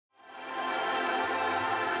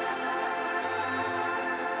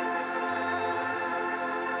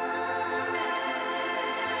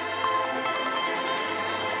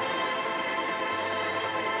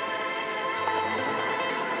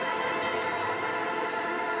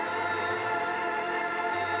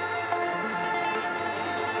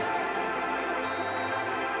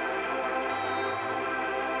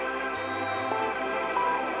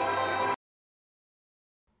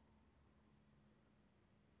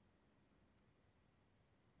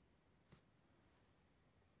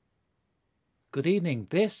Good evening,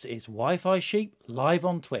 this is Wi-Fi Sheep live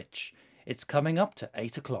on Twitch. It's coming up to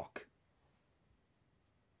 8 o'clock.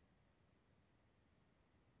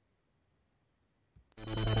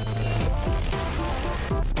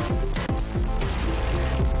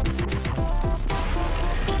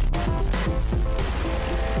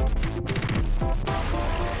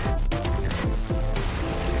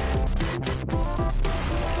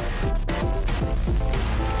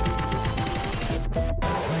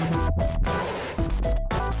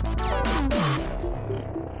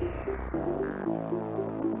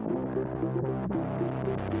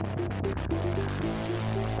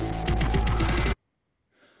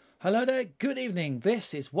 Hello there, good evening.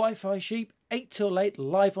 This is Wi-Fi Sheep 8 till 8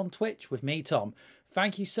 live on Twitch with me, Tom.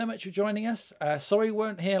 Thank you so much for joining us. Sorry we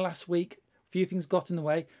weren't here last week. A few things got in the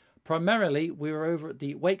way. Primarily, we were over at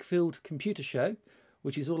the Wakefield Computer Show,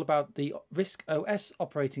 which is all about the RISC OS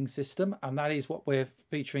operating system, and that is what we're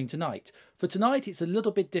featuring tonight. For tonight, it's a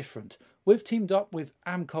little bit different. We've teamed up with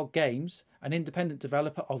AMCOG Games, an independent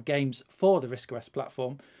developer of games for the RISC OS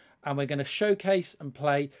platform, and we're going to showcase and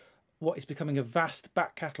play what is becoming a vast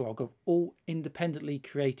back catalogue of all independently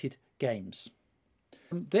created games.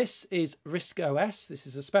 This is RISC OS. This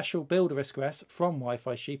is a special build of RISC OS from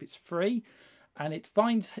Wi-Fi Sheep. It's free and it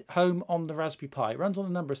finds home on the Raspberry Pi. It runs on a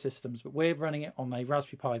number of systems, but we're running it on a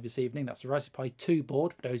Raspberry Pi this evening. That's a Raspberry Pi 2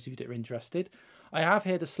 board for those of you that are interested. I have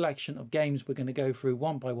here the selection of games we're going to go through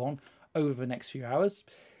one by one over the next few hours.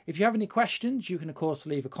 If you have any questions, you can of course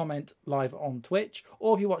leave a comment live on Twitch,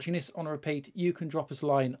 or if you're watching this on a repeat, you can drop us a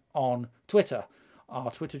line on Twitter. Our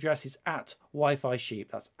Twitter address is @Wi-Fi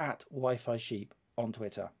Sheep. That's @Wi-Fi Sheep on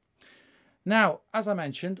Twitter. Now, as I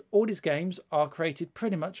mentioned, all these games are created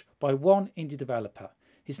pretty much by one indie developer.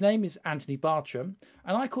 His name is Anthony Bartram,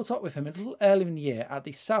 and I caught up with him a little earlier in the year at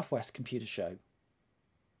the Southwest Computer Show.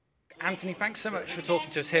 Anthony, thanks so much for talking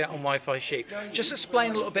to us here on Wi-Fi Sheep. Just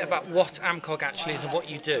explain a little bit about what AMCOG actually is and what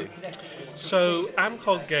you do. So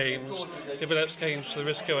AMCOG Games develops games for the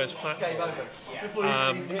RISC OS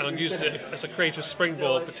platform and uses it as a creative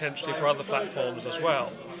springboard potentially for other platforms as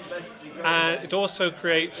well. And it also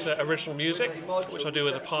creates original music, which I do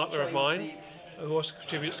with a partner of mine who also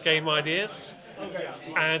contributes game ideas.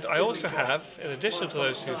 And I also have, in addition to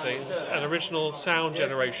those two things, an original sound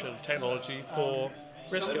generation technology for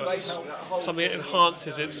RISC OS, something that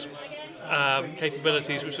enhances its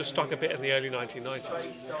capabilities, which were stuck a bit in the early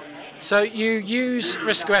 1990s. So you use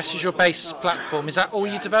RISC OS as your base platform. Is that all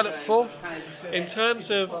you develop for? In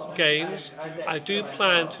terms of games, I do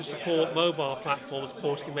plan to support mobile platforms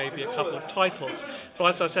porting maybe a couple of titles.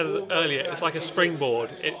 But as I said earlier, it's like a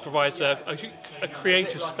springboard. It provides a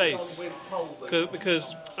creative space.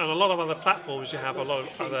 Because on a lot of other platforms you have a lot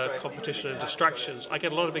of other competition and distractions. I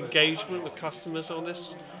get a lot of engagement with customers on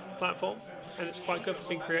this platform, and it's quite good for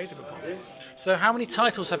being creative upon it. So how many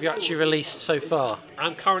titles have you actually released so far?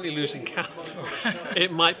 I'm currently losing count.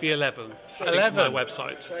 It might be 11. 11? On my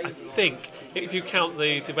website. I think, if you count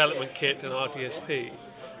the development kit and RDSP,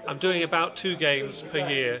 I'm doing about 2 games per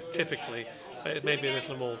year, typically. But it may be a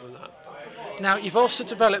little more than that. Now, you've also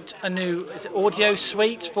developed a new audio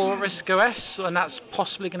suite for RISC OS, and that's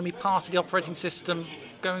possibly going to be part of the operating system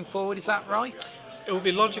going forward, is that right? It would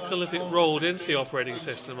be logical if it rolled into the operating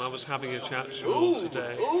system. I was having a chat to all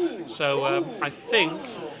today. So I think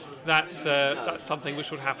that's something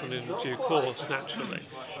which would happen in due course, naturally.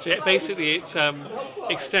 So yeah, basically it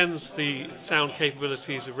extends the sound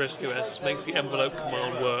capabilities of RISC OS, makes the envelope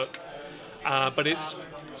command work, but it's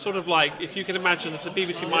sort of like, if you can imagine if the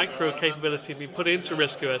BBC Micro capability had been put into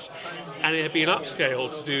RISC OS and it had been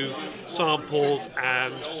upscaled to do samples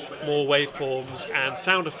and more waveforms and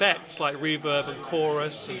sound effects like reverb and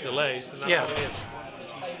chorus and delay, then that's what it is.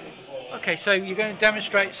 Okay, so you're going to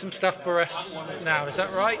demonstrate some stuff for us now, is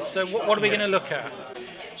that right? So what are we going to look at?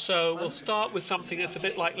 So we'll start with something that's a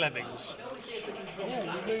bit like Lemmings.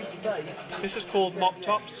 This is called Mop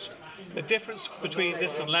Tops. The difference between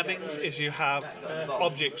this and Lemmings is you have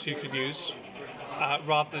objects you can use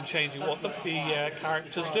rather than changing what the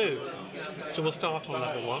characters do. So we'll start on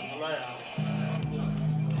level 1.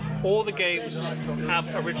 All the games have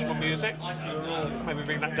original music. Maybe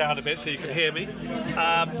bring that down a bit so you can hear me.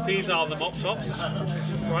 These are the Mop Tops.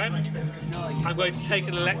 Right? I'm going to take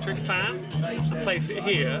an electric fan and place it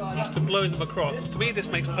here to blow them across. To me this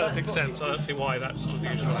makes perfect sense. I don't see why that's an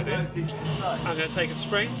unusual idea. I'm going to take a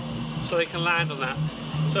spring so they can land on that.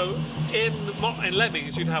 So in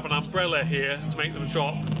Lemmings you'd have an umbrella here to make them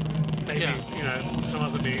drop. Maybe some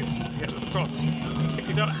other means to get them across. If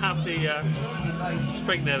you don't have the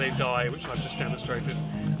spring there, they die, which I've just demonstrated.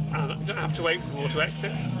 And you don't have to wait for them all to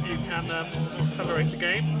exit. You can accelerate the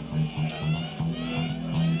game.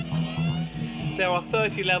 There are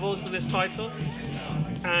 30 levels in this title,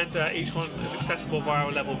 and each one is accessible via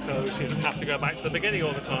a level code, so you don't have to go back to the beginning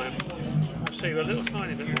all the time. I'll show you a little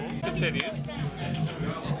tiny bit more. Continue.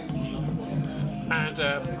 And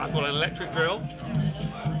I've got an electric drill.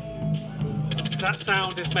 That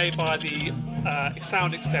sound is made by the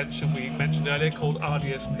sound extension we mentioned earlier called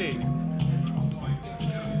RDSP.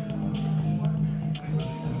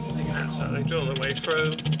 And so they drill their way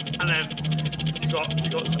through, and then you've got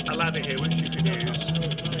a ladder here which you can use to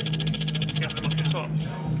get them up the top.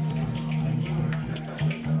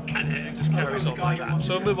 And it just carries on like that.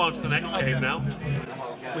 So we'll move on to the next game now.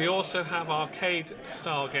 We also have arcade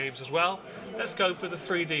style games as well. Let's go for the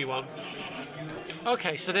 3D one.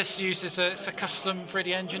 Okay, so this uses it's a custom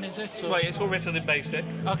 3D engine, is it? Or? Right, it's all written in BASIC.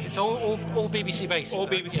 Okay, so all BBC Basic. All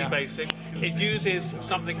BBC Basic. It uses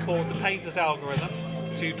something called the painter's algorithm.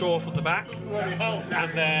 So you draw from the back,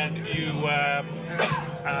 and then you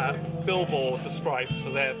billboard the sprites,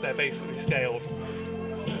 so they're basically scaled.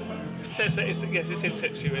 So yes, it's in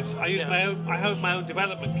situ. I have my own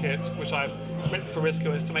development kit, which I've written for RISC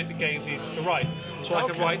OS to make the games easy to write. So I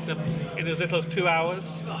can write them in as little as 2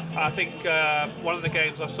 hours. I think one of the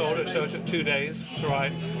games I sold it took 2 days to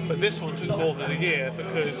write, but this one took more than a year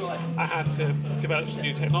because I had to develop some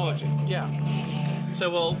new technology. Yeah. So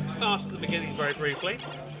we'll start at the beginning very briefly.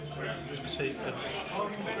 So you can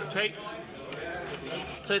rotate.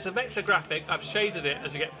 So it's a vector graphic. I've shaded it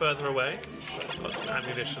as you get further away. I've got some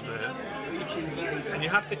ammunition there. And you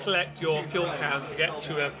have to collect your fuel cans to get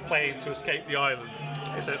to a plane to escape the island.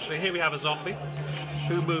 Essentially, here we have a zombie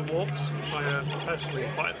who moonwalks, which I personally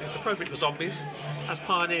quite think is appropriate for zombies, as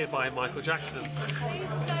pioneered by Michael Jackson.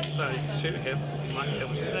 So you can shoot him. You might be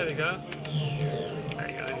able to. There we go. There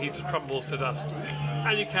you go. And he just crumbles to dust.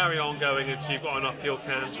 And you carry on going until you've got enough fuel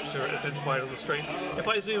cans, which are identified on the screen. If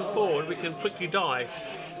I zoom forward, we can quickly die.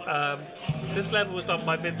 This level was done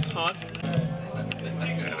by Vince Hudd.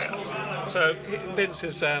 So Vince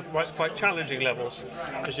writes quite challenging levels.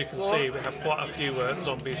 As you can see, we have quite a few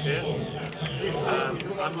zombies here.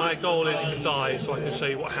 And my goal is to die so I can show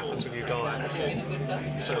you what happens when you die.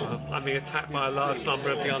 So I'm being attacked by a large number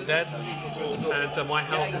of the undead, and my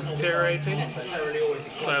health is deteriorating.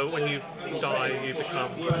 So when you die, you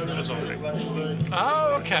become a zombie.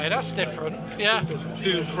 Oh, okay, that's different. Yeah.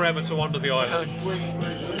 Doomed forever to wander the island.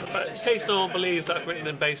 But in case no one believes that's written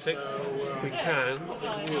in BASIC, we can,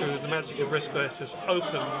 through the magic of RISC OS's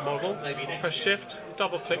open model, press Shift,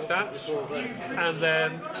 double click that, and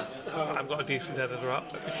then I've got a decent editor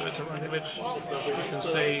up. If you put it to an image, you can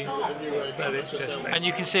see that it's just BASIC. And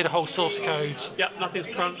you can see the whole source code. Yep, nothing's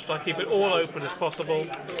crunched. I keep it all open as possible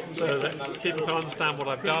so that people can understand what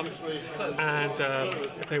I've done, and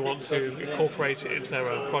if they want to incorporate it into their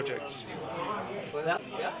own projects.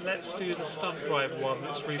 Let's do the stunt drive one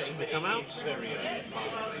that's recently come out.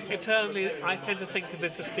 Internally, I tend to think of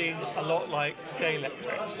this as being a lot like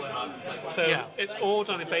Scalextrics. So it's all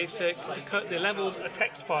done in BASIC. The levels are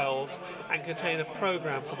text files and contain a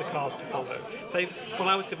program for the cars to follow. When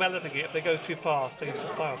I was developing it, if they go too fast, they used to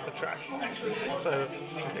fly off the track. So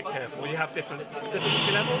be a bit careful. You have different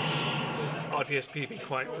difficulty levels. RDSP being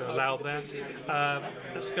quite loud there.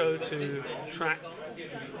 Let's go to track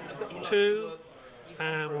 2.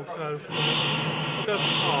 And we'll go for hard.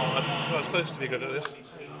 Well, I'm supposed to be good at this.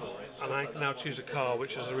 And I can now choose a car,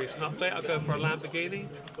 which is a recent update. I'll go for a Lamborghini.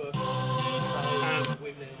 And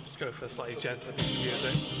just go for a slightly gentler piece of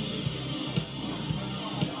music.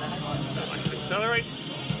 And I can accelerate.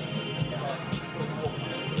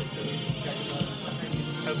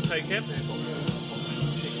 Overtake him.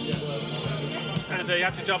 And you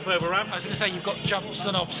have to jump over ramps. I was going to say, you've got jumps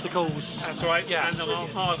and obstacles. That's right, yeah. And on a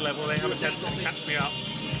hard level, they have a tendency to catch me up.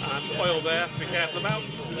 Oil there, to be careful about.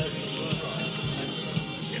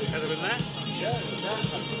 Get the header in there.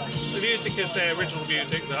 The music is original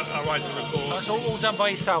music that I write and record. That's all done by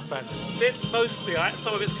yourself then? Mostly,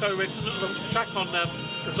 some of it's co-written. The track on the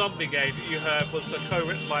zombie game that you heard was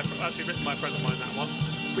written by a friend of mine, that one.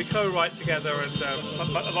 We co-write together, and a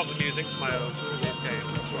lot of the music's my own in these games,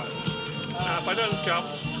 that's right. If I don't jump,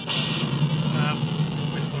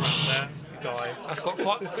 miss the ramp there, you die. It's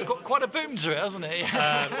got quite a boom to it, hasn't it?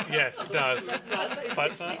 Yes, it does.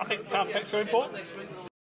 But I think sound effects are important.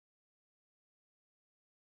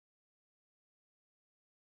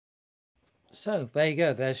 So there you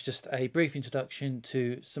go. There's just a brief introduction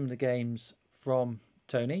to some of the games from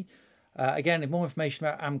Tony. Again, if more information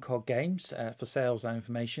about AMCOG Games for sales and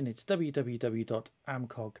information, it's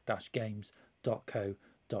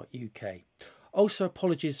www.amcog-games.co.uk. Also,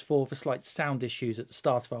 apologies for the slight sound issues at the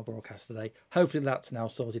start of our broadcast today. Hopefully that's now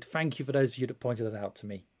sorted. Thank you for those of you that pointed that out to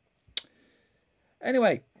me.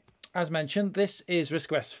 Anyway, as mentioned, this is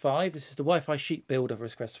RISC OS 5. This is the Wi-Fi sheet build of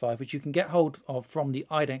RISC OS 5, which you can get hold of from the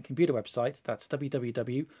Ident computer website. That's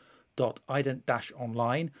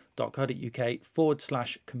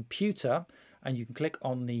www.ident-online.co.uk/computer. And you can click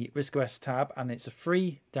on the RISC OS tab, and it's a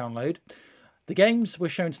free download. The games we're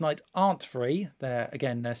showing tonight aren't free. They're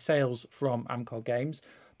sales from AMCOG Games.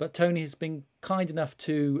 But Tony has been kind enough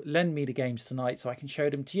to lend me the games tonight so I can show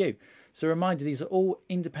them to you. So a reminder, these are all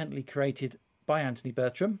independently created by Anthony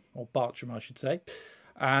Bertram, or Bartram I should say.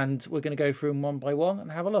 And we're going to go through them one by one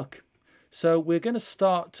and have a look. So we're going to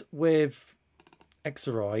start with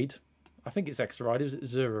Exoroid. I think it's Exoroid. Is it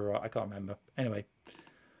Zeroroid? I can't remember. Anyway,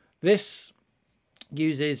 this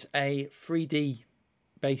uses a 3D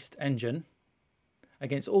based engine.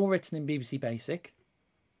 Again, it's all written in BBC Basic.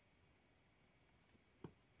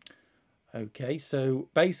 Okay, so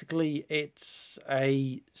basically it's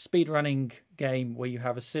a speedrunning game where you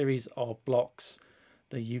have a series of blocks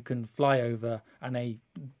that you can fly over, and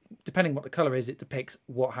depending what the colour is, it depicts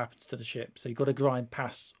what happens to the ship. So you've got to grind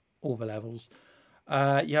past all the levels.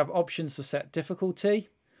 You have options to set difficulty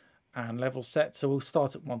and level set. So we'll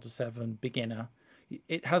start at 1 to 7, beginner.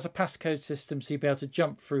 It has a passcode system, so you'll be able to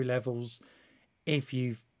jump through levels if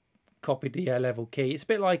you've copied the level key. It's a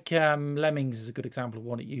bit like Lemmings is a good example of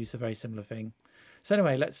one that used a very similar thing. So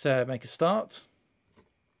anyway, let's make a start.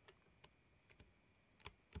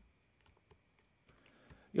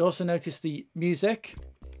 You also notice the music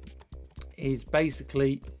is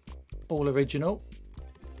basically all original.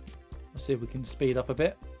 Let's see if we can speed up a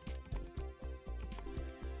bit.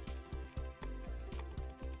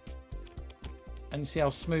 And you see how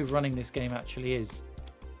smooth running this game actually is.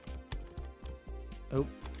 Oh.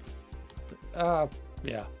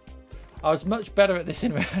 Yeah. I was much better at this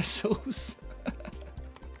in rehearsals.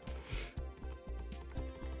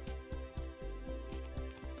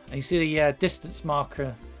 And you see the distance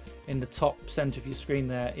marker in the top centre of your screen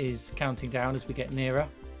there is counting down as we get nearer.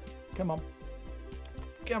 Come on.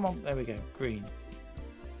 Come on. There we go. Green.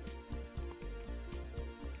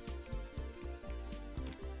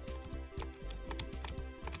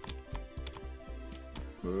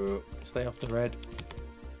 Stay off the red.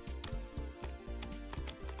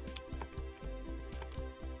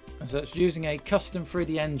 And so it's using a custom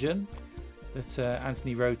 3D engine that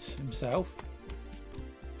Anthony wrote himself.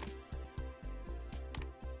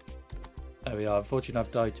 There we are. Unfortunately,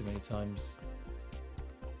 I've died too many times.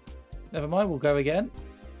 Never mind, we'll go again.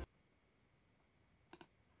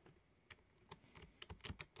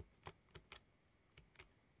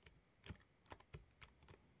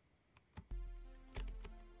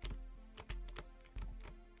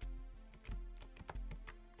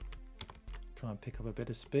 Try and pick up a bit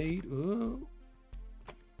of speed. Ooh.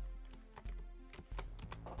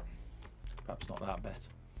 Perhaps not that bad.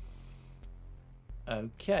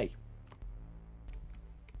 Okay.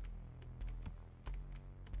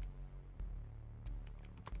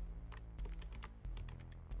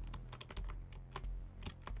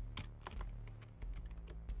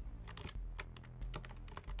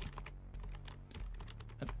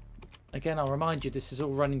 Again, I'll remind you, this is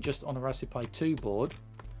all running just on a Raspberry Pi 2 board.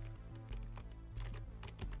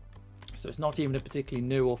 So it's not even a particularly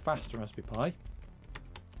new or fast Raspberry Pi.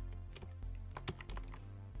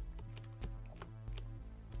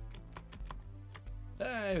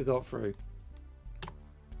 There we got through.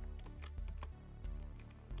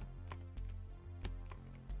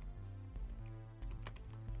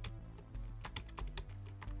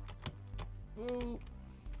 Ooh.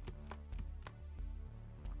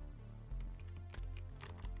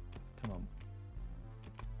 Come on.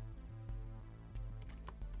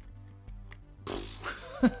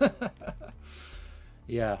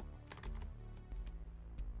 Yeah.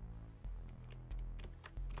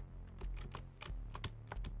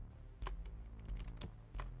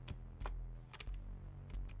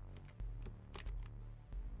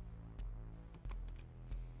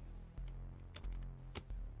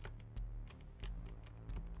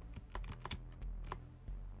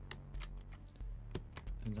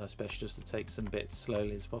 And I suppose just to take some bits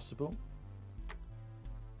slowly as possible.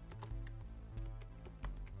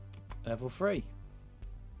 Level 3.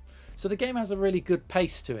 So the game has a really good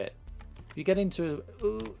pace to it. You get into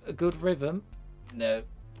a good rhythm. No.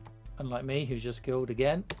 Unlike me, who's just killed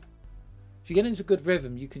again. If you get into a good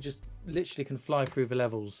rhythm, you can just literally can fly through the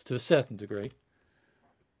levels to a certain degree.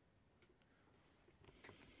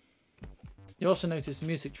 You also notice the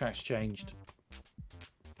music track's changed.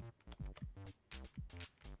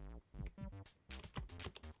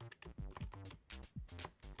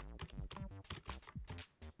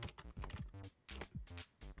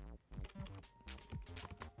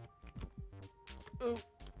 Oh.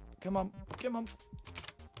 Come on, come on.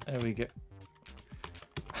 There we go.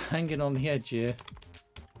 Hanging on the edge here.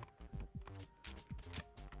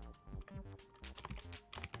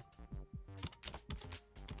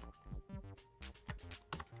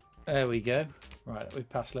 There we go. Right, we've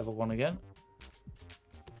passed level 1 again.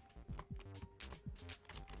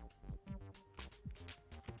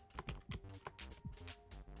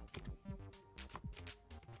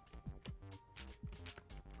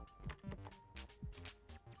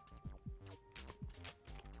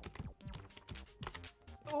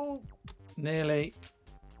 Oh, nearly.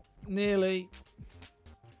 Nearly.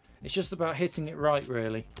 It's just about hitting it right,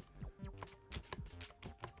 really.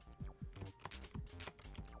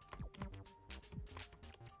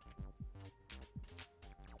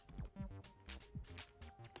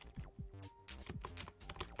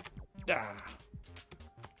 Ah.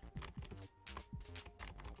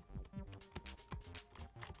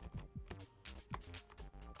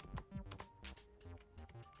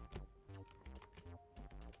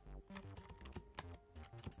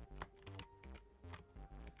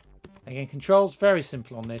 Again, controls very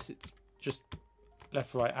simple on this. It's just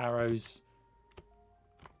left, right arrows,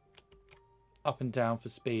 up and down for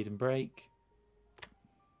speed and brake.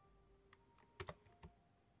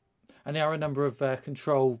 And there are a number of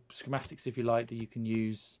control schematics, if you like, that you can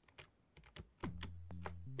use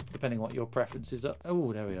depending on what your preferences are.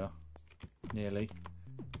 Oh, there we are. Nearly.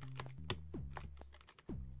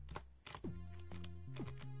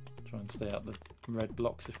 Try and stay out the red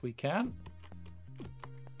blocks if we can.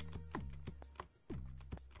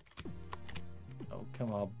 Oh,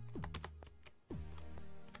 come on.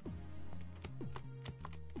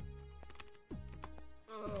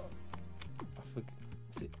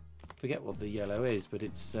 Forget what the yellow is, but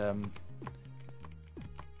it's oh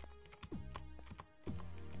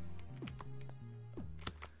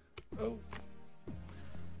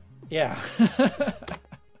yeah.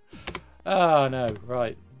 Oh no,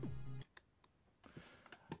 right.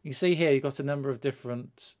 You see here you've got a number of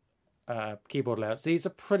different keyboard layouts. These are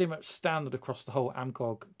pretty much standard across the whole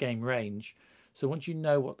AMCOG game range, so once you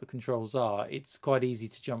know what the controls are, it's quite easy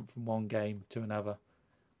to jump from one game to another.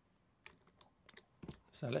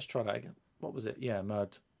 So let's try that again. What was it? Yeah,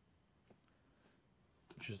 mud.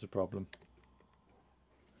 Which is the problem.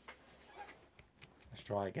 Let's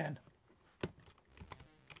try again.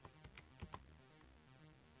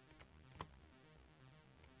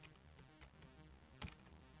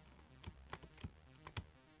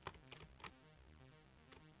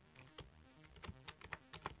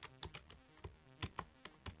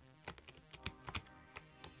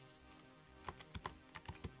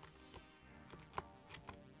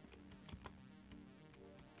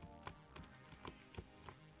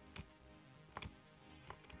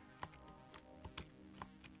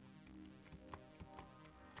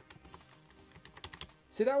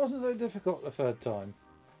 See, that wasn't so difficult the third time.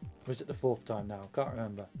 Or was it the fourth time now? Can't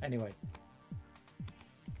remember. Anyway.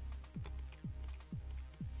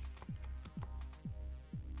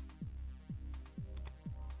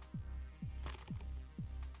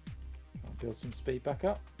 I'll build some speed back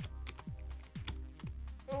up.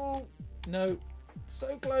 Oh, no.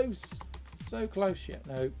 So close. So close yet.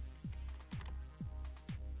 No.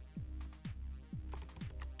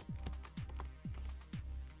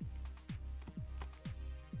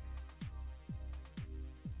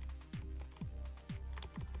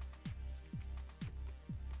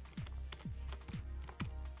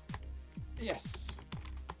 Yes.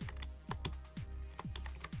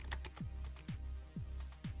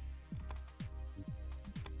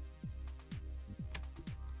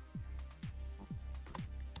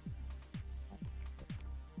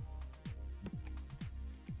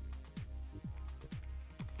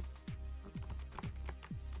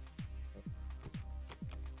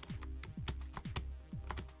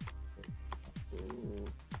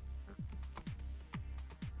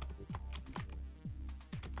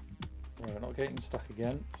 We're not getting stuck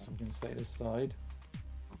again, so I'm going to stay this side.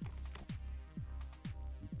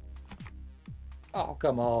 Oh,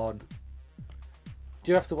 come on.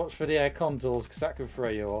 Do you have to watch for the air contours, because that can throw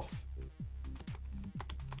you off.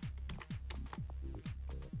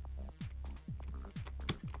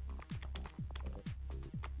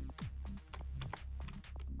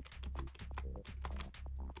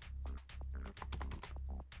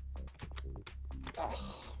 Oh,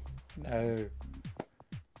 no.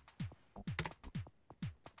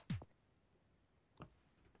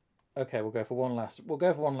 Okay, we'll go for one last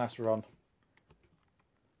run.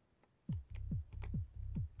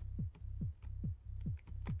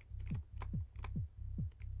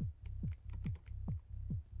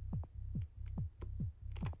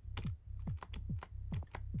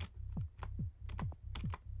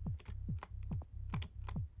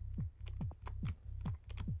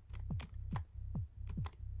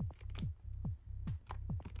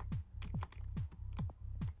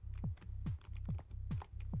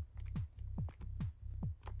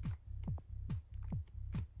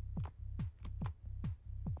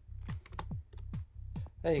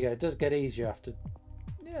 There you go. It does get easier after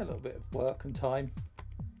a little bit of work and time.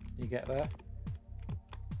 You get there.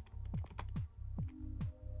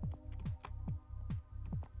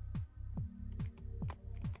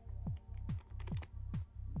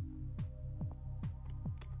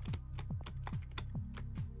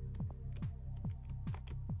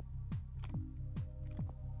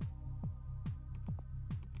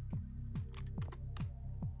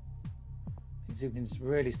 You can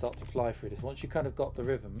really start to fly through this once you kind of got the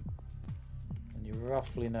rhythm and you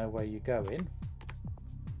roughly know where you're going.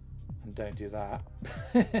 And don't do that.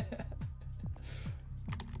 Yeah,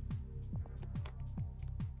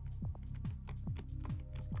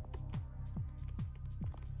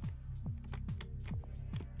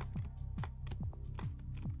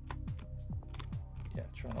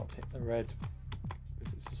 try not to hit the red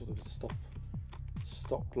because it's a sort of a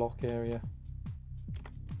stop block area.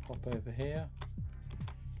 Hop over here.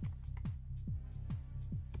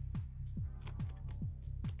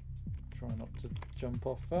 Try not to jump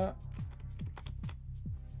off that.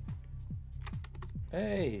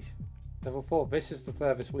 Hey, level 4. This is the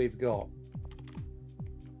furthest we've got.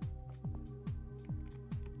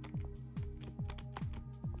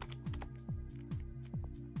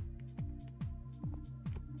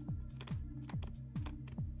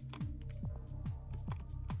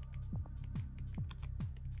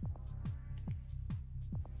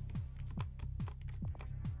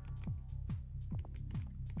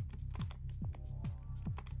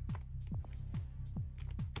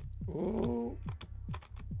 Ooh.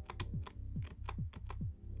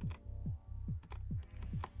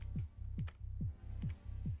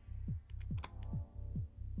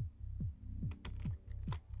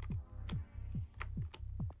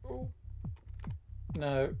 Ooh.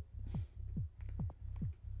 No.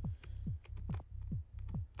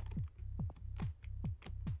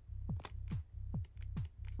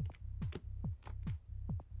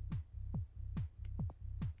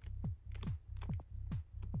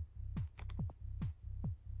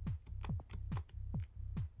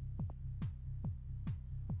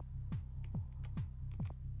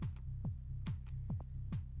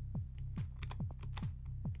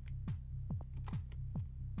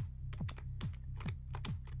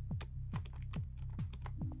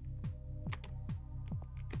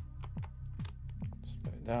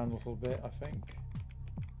 Down a little bit, I think.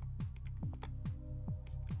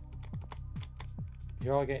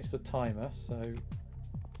 You are against the timer, so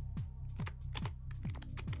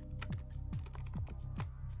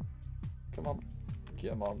come on,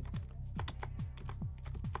 come on.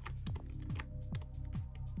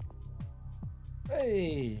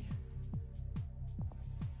 Hey!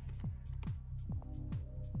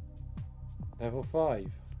 Level 5.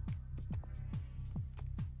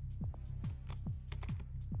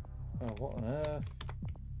 Oh, what on earth?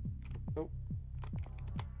 Oh.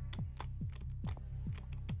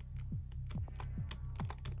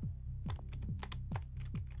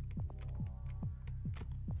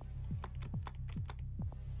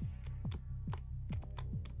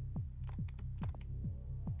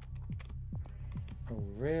 Oh,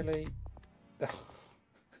 really?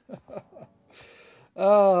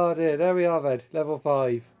 Oh dear, there we are then, level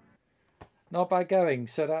 5. Not bad going.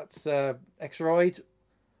 So that's X-Roid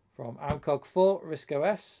from AMCOG 4, RISC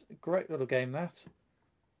OS. Great little game that.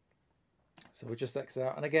 So we'll just exit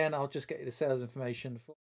out. And again, I'll just get you the sales information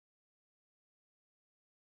for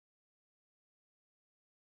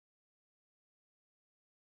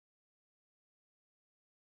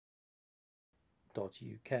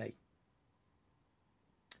 .uk.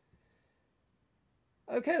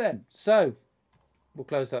 Okay then, so we'll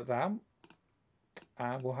close that down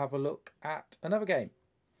and we'll have a look at another game.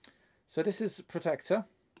 So this is Protector,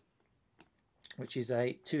 which is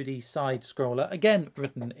a 2D side scroller, again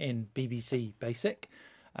written in BBC Basic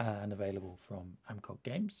and available from AMCOG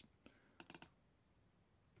Games.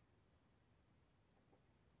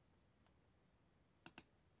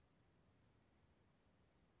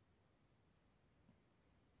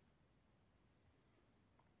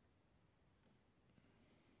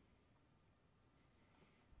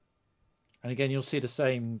 And again, you'll see the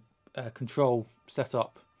same control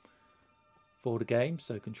setup for the game.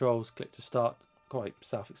 So controls, click to start, quite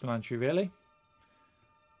self-explanatory really.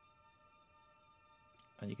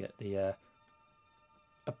 And you get the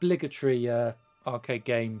obligatory arcade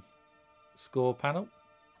game score panel.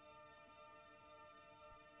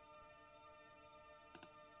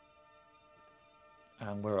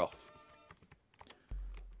 And we're off.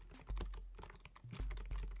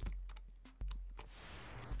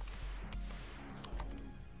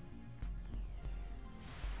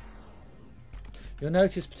 You'll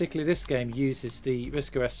notice particularly this game uses the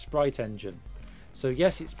RISC OS sprite engine. So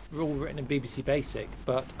yes, it's all written in BBC Basic,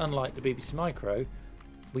 but unlike the BBC Micro,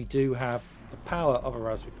 we do have the power of a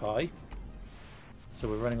Raspberry Pi. So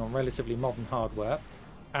we're running on relatively modern hardware,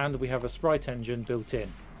 and we have a sprite engine built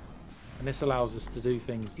in. And this allows us to do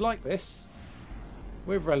things like this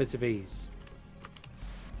with relative ease.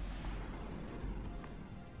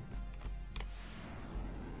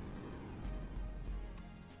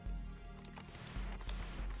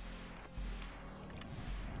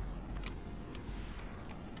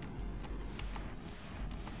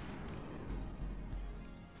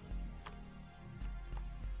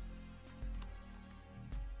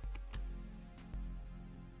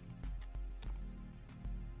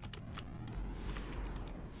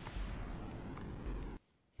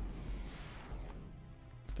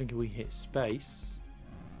 I think if we hit space,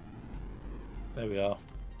 there we are.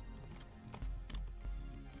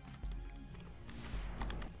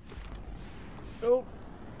 Oh,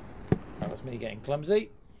 that was me getting clumsy.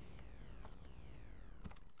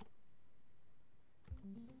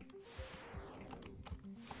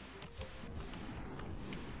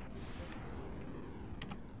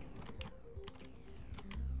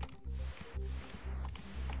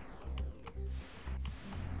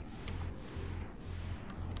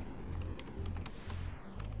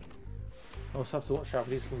 I also have to watch out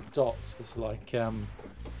for these little dots. There's like, I don't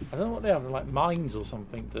know what they are, they're like mines or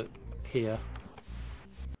something that appear.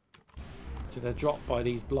 So they're dropped by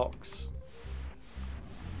these blocks.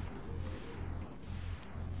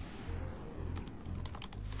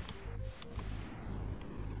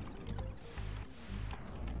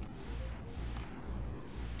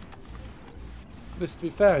 This, to be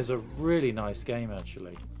fair, is a really nice game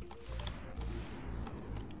actually.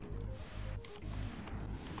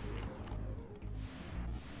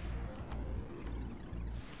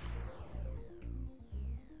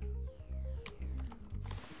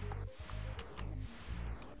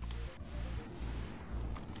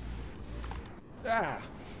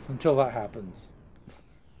 Until that happens.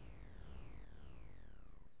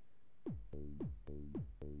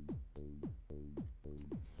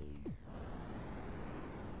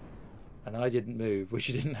 And I didn't move, which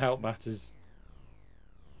didn't help matters.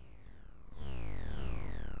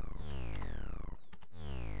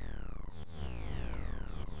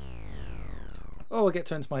 Oh, I get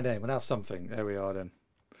to enter my name, and that's something. There we are then.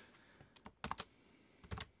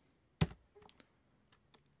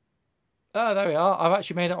 Oh, there we are. I've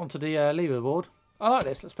actually made it onto the leaderboard. I like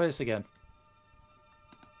this. Let's play this again.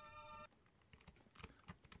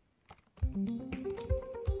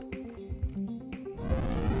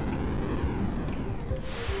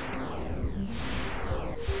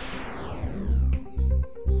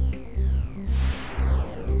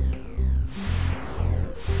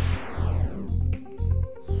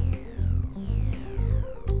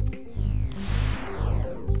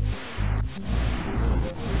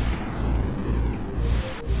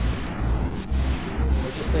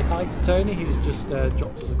 Hi to Tony, who's just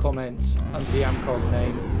dropped us a comment under the AMCOG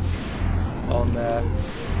name on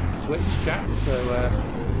Twitch chat. So,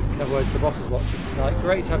 in other words, the boss is watching tonight.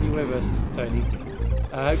 Great to have you with us, Tony.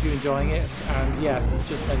 I hope you're enjoying it. And yeah,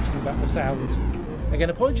 just mentioning about the sound. Again,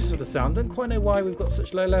 apologies for the sound. Don't quite know why we've got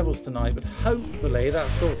such low levels tonight, but hopefully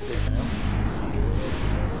that's sorted it now.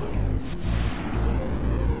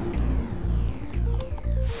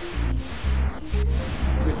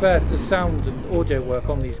 Fair, the sound and audio work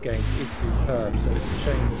on these games is superb, so it's a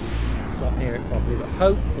shame you can't hear it properly, but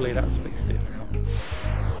hopefully that's fixed it now.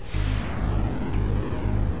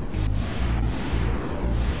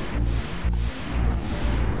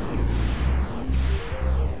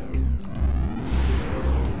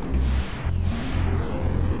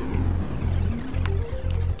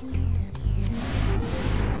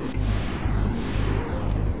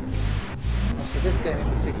 So this game in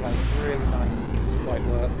particular has really nice sprite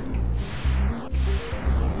work.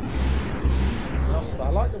 And also, I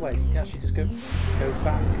like the way you can actually just go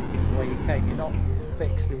back the way you came. You're not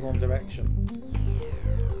fixed in one direction.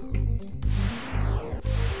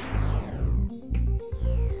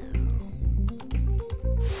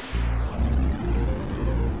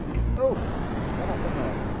 Oh, what happened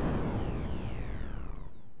there?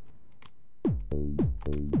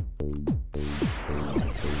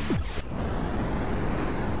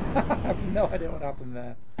 I have no idea what happened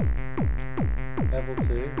there. Level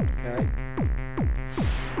 2, okay.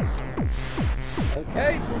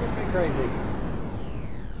 Okay, it's all a bit crazy.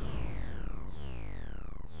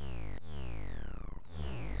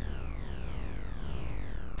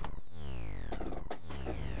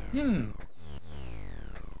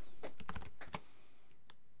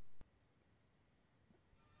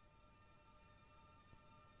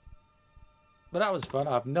 that was fun.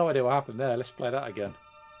 I have no idea what happened there. Let's play that again.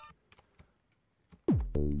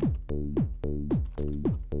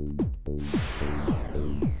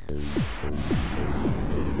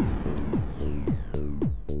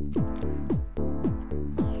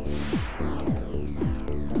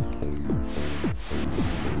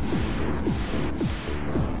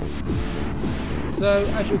 So,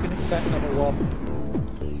 as you can expect, number one.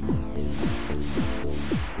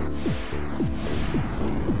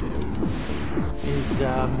 Is,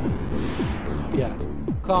 yeah,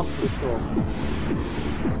 calm to the storm.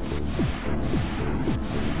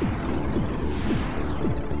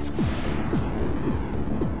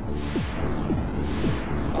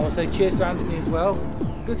 I will say cheers to Anthony as well.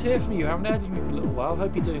 Good to hear from you. Haven't heard from you for a little while.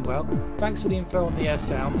 Hope you're doing well. Thanks for the info on the air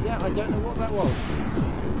sound. Yeah, I don't know what that was.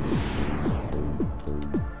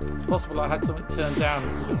 Possible I had something turned down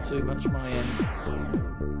a bit too much my end.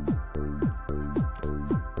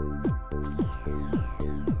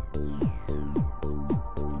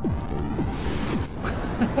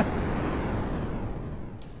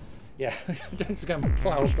 Yeah, don't just go and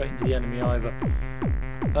plough straight into the enemy either.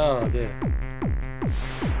 Oh dear.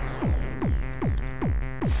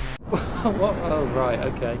 What? Oh right,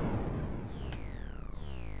 okay.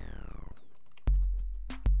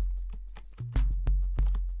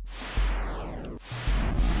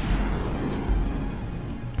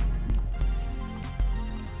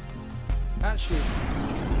 Actually,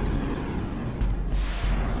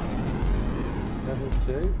 level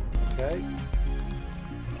 2, okay.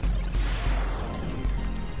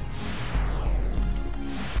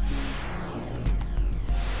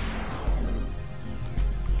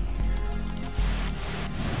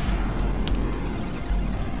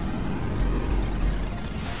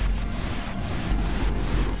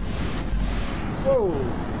 Whoa!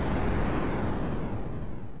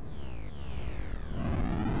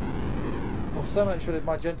 So much for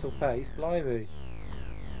my gentle pace, blimey.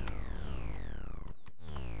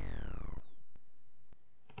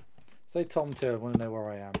 Say Tom too, I want to know where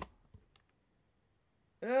I am.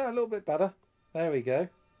 Yeah, a little bit better. There we go.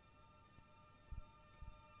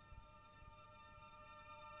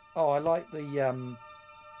 Oh, I like the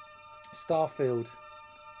Starfield.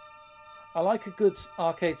 I like a good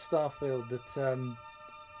arcade Starfield that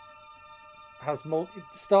has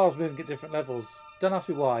stars moving at different levels. Don't ask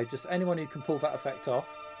me why, just anyone who can pull that effect off.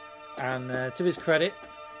 And to his credit,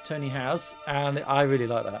 Tony has, and I really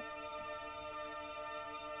like that.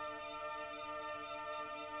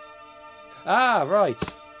 Ah, right.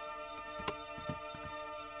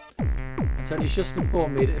 And Tony's just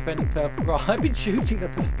informed me that if any purple... Right, I've been shooting the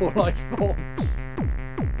purple life forms.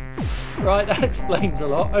 Right, that explains a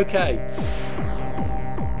lot. Okay.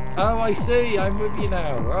 Oh, I see. I'm with you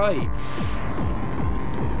now. Right.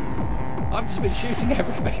 I've just been shooting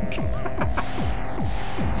everything.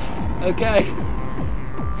 Okay.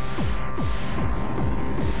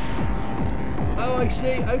 Oh, I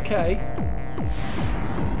see. Okay.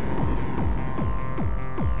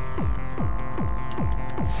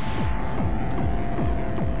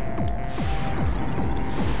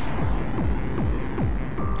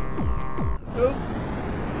 Oh.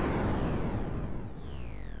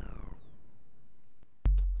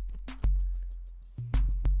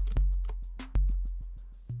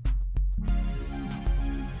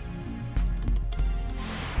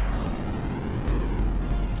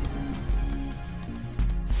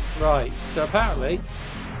 Right, so apparently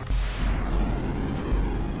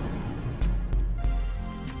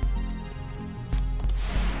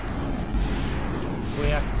we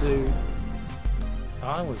have to...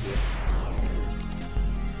 I'm with you.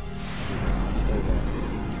 Stay there.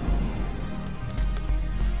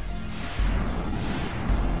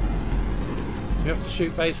 So we have to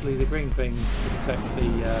shoot basically the green things to protect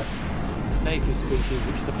the native species,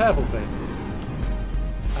 which are the purple things.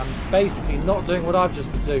 I'm basically not doing what I've just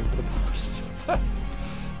been doing for the past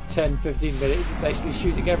 10-15 minutes, basically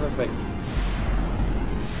shooting everything.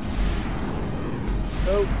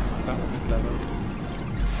 Oh, that was clever.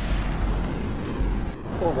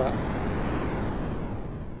 All that.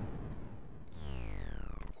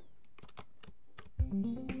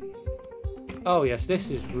 Oh yes, this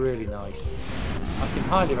is really nice. I can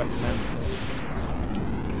highly recommend it.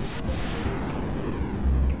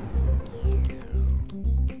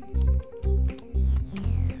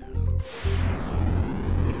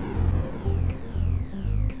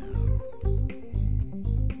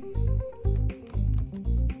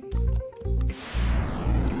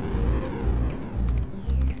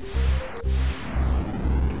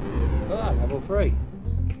 Level 3.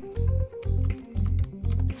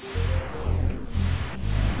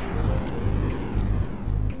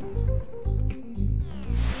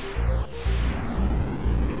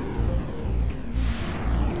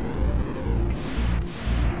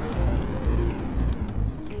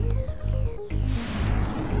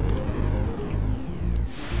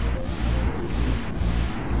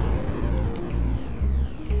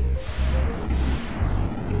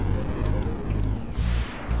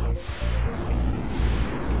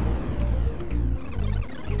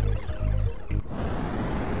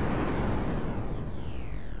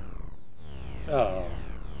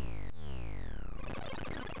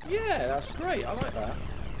 Yeah, that's great. I like that.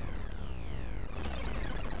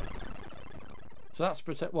 So that's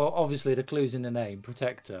protect. Well, obviously the clue's in the name,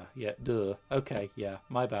 Protector. Yeah, duh. Okay, yeah,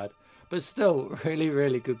 my bad. But still, really,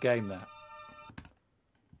 really good game there.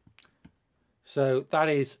 So that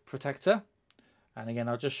is Protector. And again,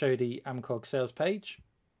 I'll just show you the AMCOG sales page.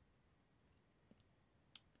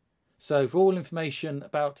 So for all information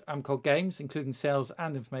about AMCOG Games, including sales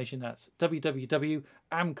and information, that's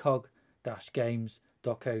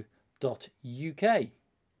www.amcog-games.co.uk.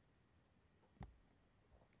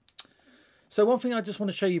 So one thing I just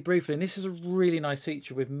want to show you briefly, and this is a really nice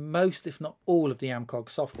feature with most, if not all, of the AMCOG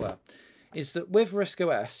software, is that with RISC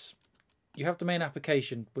OS, you have the main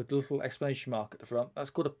application with the little exclamation mark at the front. That's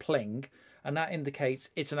called a pling, and that indicates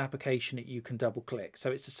it's an application that you can double click.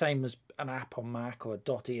 So it's the same as an app on Mac or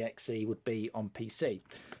a .exe would be on PC.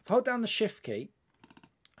 If I hold down the Shift key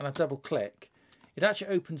and I double click, it actually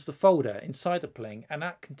opens the folder inside the pling, and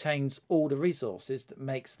that contains all the resources that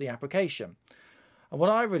makes the application. And what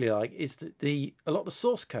I really like is that a lot of the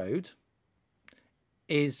source code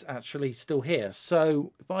is actually still here.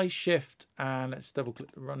 So if I shift and let's double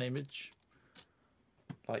click the run image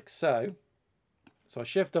like so. So I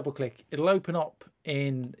shift double click, it'll open up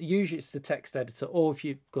in, usually it's the text editor, or if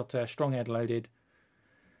you've got a Stronghead loaded,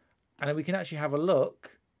 and then we can actually have a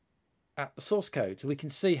look at the source code. So we can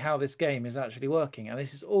see how this game is actually working. And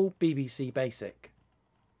this is all BBC Basic.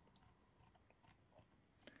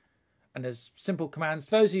 And there's simple commands.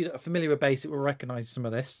 Those of you that are familiar with Basic will recognize some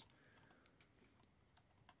of this.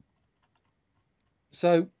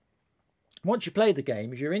 So once you play the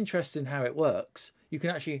game, if you're interested in how it works, you can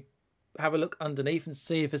actually have a look underneath and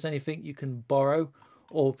see if there's anything you can borrow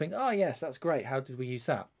or think, oh yes, that's great, how did we use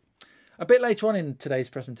that? A bit later on in today's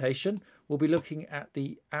presentation, we'll be looking at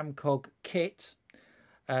the AMCOG kit.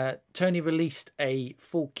 Tony released a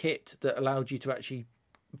full kit that allowed you to actually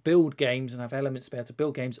build games and have elements to be able to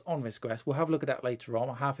build games on RISC OS. We'll have a look at that later on.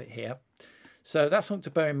 I'll have it here. So that's something to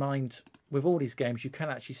bear in mind with all these games. You can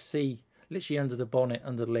actually see literally under the bonnet,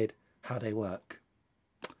 under the lid, how they work.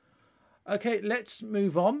 Okay, let's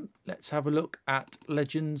move on. Let's have a look at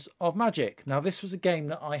Legends of Magic. Now, this was a game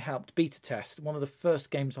that I helped beta test. One of the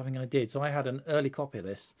first games I think I did. So I had an early copy of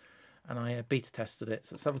this and I beta tested it.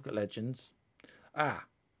 So let's have a look at Legends. Now,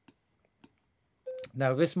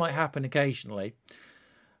 this might happen occasionally.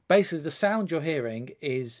 Basically, the sound you're hearing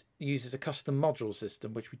uses a custom module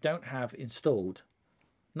system, which we don't have installed.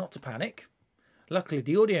 Not to panic. Luckily,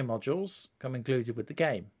 the audio modules come included with the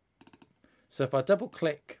game. So if I double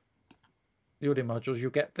click the audio modules,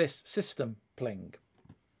 you'll get this system pling.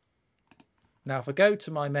 Now, if I go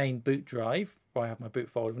to my main boot drive, where I have my boot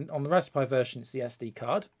folder, on the Raspberry version, it's the SD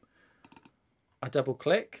card. I double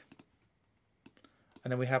click,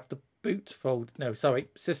 and then we have the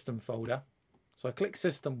system folder. So I click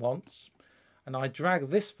system once, and I drag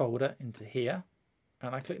this folder into here,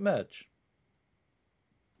 and I click merge.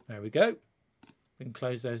 There we go. We can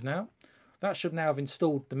close those now. That should now have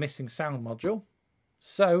installed the missing sound module.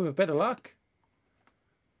 So, with a bit of luck,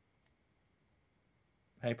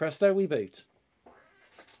 hey presto, we boot.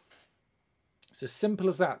 It's as simple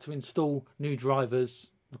as that to install new drivers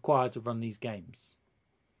required to run these games.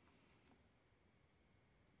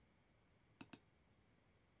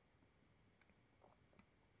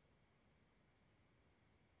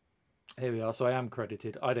 Here we are. So I am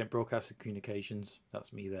credited. Ident Broadcasting Communications.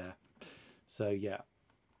 That's me there. So yeah.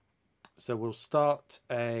 So we'll start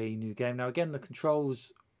a new game. Now again, the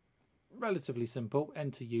controls relatively simple.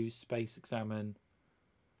 Enter, use, space, examine,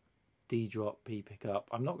 D drop, P pick up.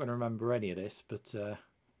 I'm not going to remember any of this, but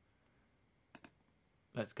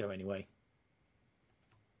let's go anyway.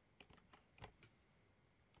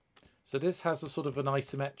 So this has a sort of an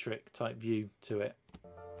isometric type view to it.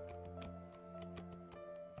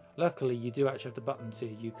 Luckily, you do actually have the buttons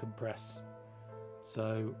here you can press. So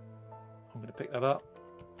I'm going to pick that up.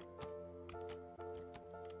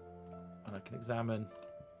 And I can examine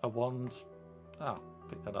a wand.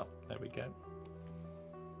 Pick that up. There we go.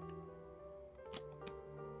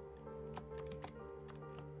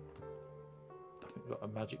 I think we've got a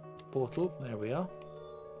magic portal. There we are.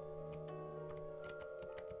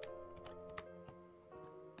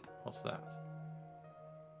 What's that?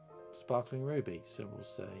 Sparkling ruby. So we'll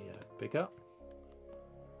say pick up.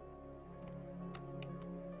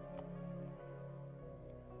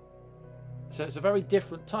 So it's a very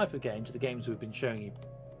different type of game to the games we've been showing you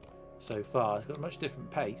so far. It's got a much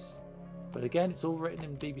different pace. But again, it's all written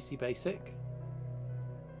in BBC Basic.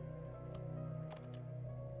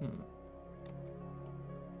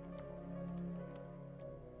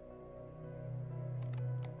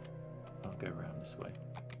 I'll go around this way.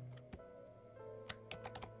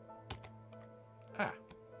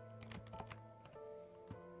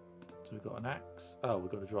 So we've got an axe. Oh,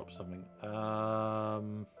 we've got to drop something. I'll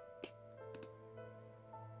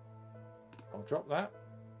drop that,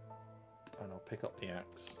 and I'll pick up the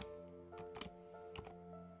axe.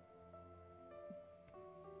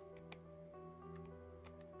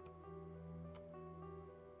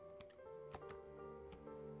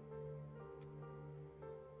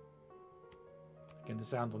 Again, the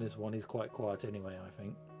sound on this one is quite quiet anyway, I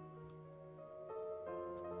think.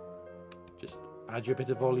 Just add you a bit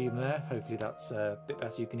of volume there. Hopefully that's a bit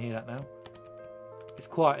better. You can hear that now. It's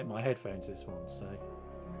quiet in my headphones, this one, so.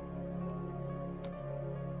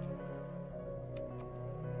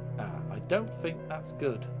 I don't think that's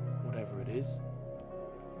good, whatever it is.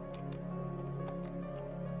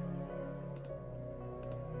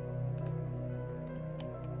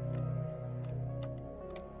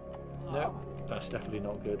 No, that's definitely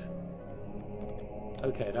not good.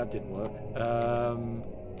 Okay, that didn't work.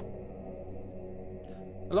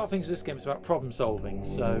 A lot of things in this game is about problem solving,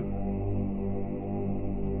 so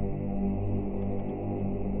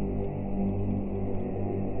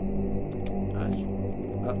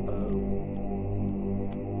uh-oh.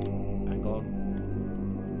 Hang on.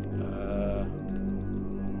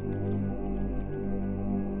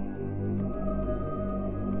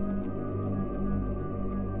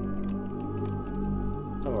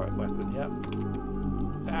 Alright, weapon, yeah.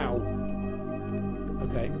 Ow.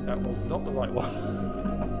 Okay, that was not the right one.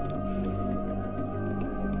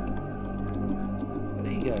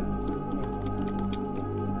 There you go.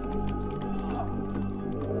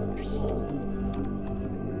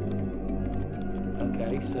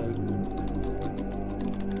 Okay, so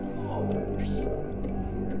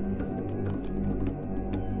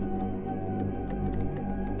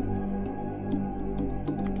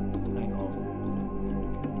hang on.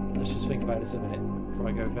 Let's just think about this a minute before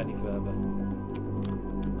I go any further.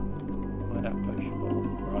 Find that potion ball,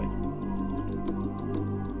 right?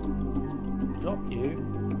 Drop you.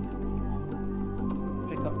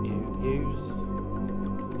 Pick up you. Use.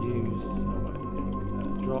 Alright,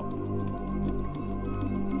 okay. Drop.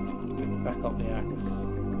 Pick back up the axe.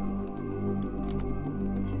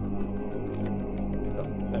 Pick up.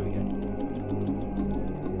 There we go.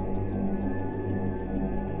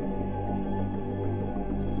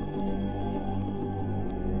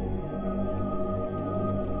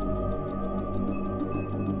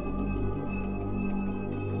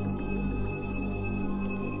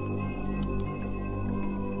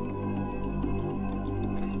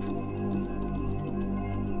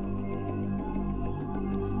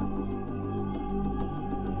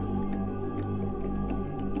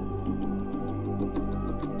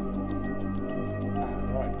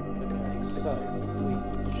 So, we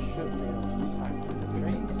should be able to just hack through the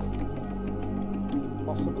trees.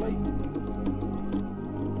 Possibly.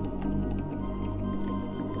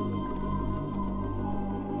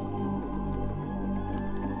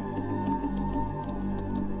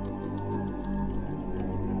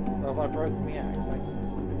 Or have I broken the axe?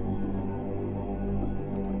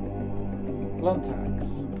 Blunt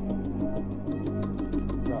axe.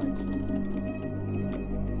 Right.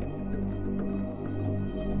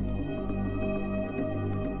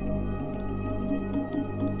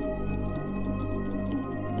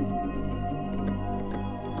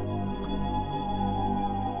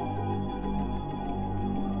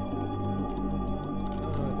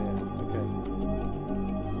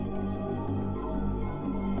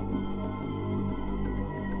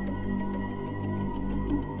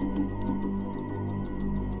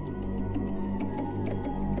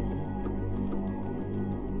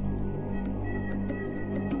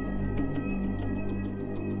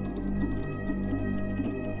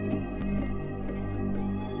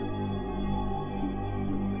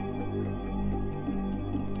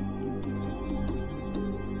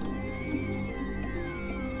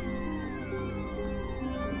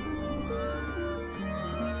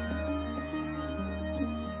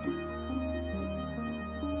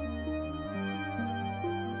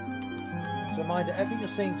 So mind that everything you're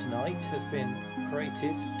seeing tonight has been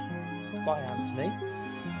created by Anthony.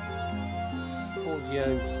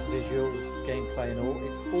 Audio, visuals, gameplay and all.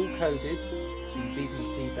 It's all coded in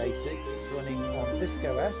BBC Basic. It's running on RISC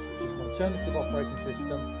OS, which is an alternative operating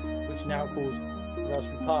system, which now calls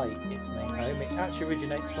Raspberry Pi its main home. It actually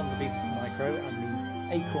originates from the BBC Micro and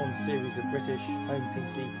the Acorn series of British home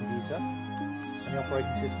PC computer. And the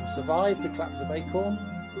operating system survived the collapse of Acorn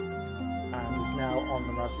and is now on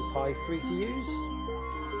the Raspberry Pi, free to use.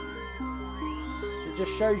 So it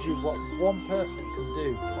just shows you what one person can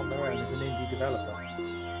do on their own as an indie developer.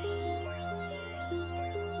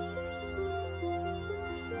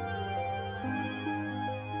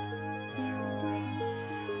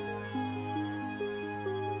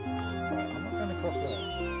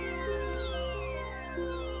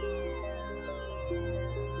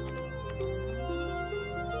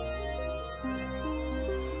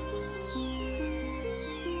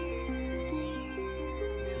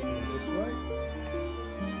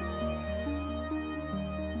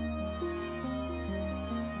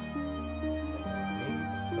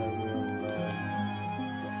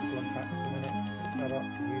 that up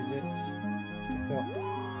to use it. Pick up.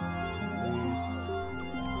 Use.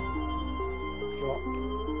 Drop.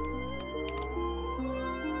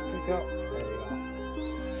 Pick up. There we are.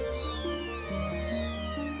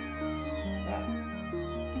 That.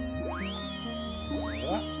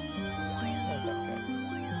 That. Where's that go?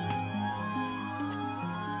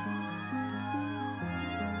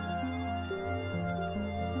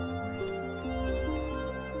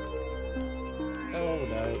 Oh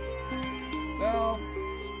no. No.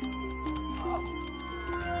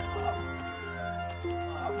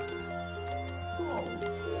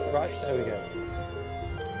 Right, there we go.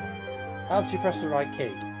 How do you press the right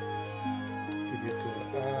key? Give you a clue.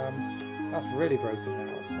 That's really broken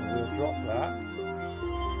now, so we'll drop that.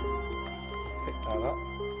 Pick that up.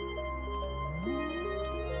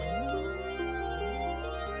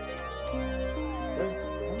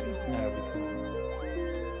 No, we can't.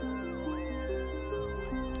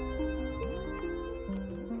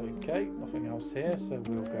 Okay, nothing else here, so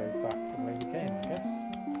we'll go back the way we came, I guess.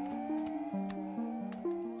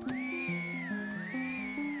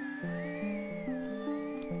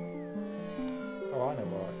 Oh, I know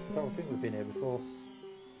why. So I think we've been here before.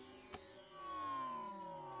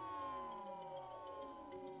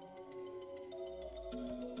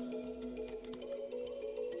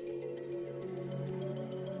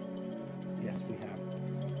 Yes, we have.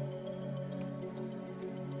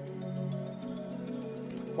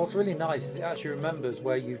 What's really nice is it actually remembers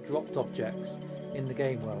where you've dropped objects in the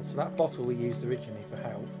game world. So that bottle we used originally for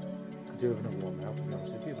health, could do with another one now to be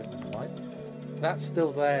honest with you, but never mind. That's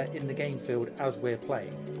still there in the game field as we're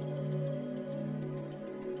playing.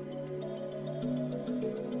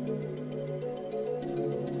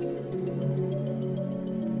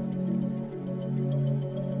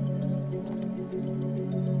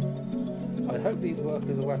 I hope these work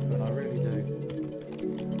as a weapon, I really do.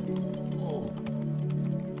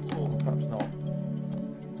 Perhaps not.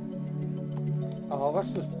 Oh,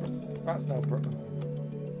 that's no problem.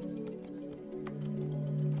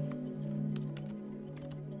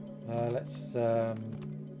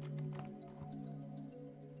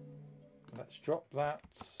 Let's drop that,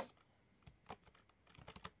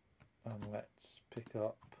 and let's pick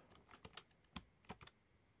up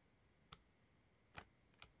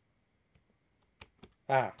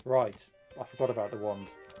right, I forgot about the wand.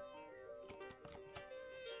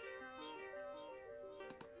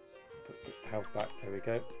 Put the health back, there we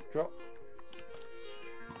go, drop.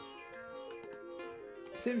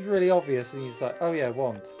 Seems really obvious, and he's like, oh yeah,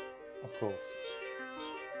 wand, of course.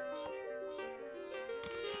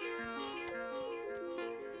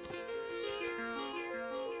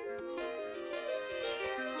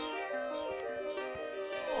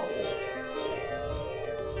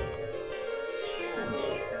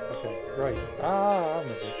 Okay, great. I'm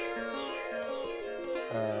with you.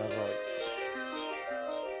 Right.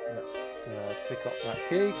 Let's pick up that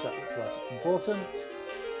key, because that looks like it's important. Let's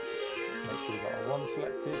make sure we've got our one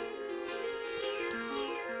selected.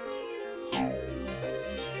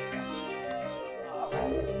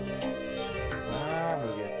 I'm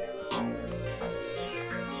with you.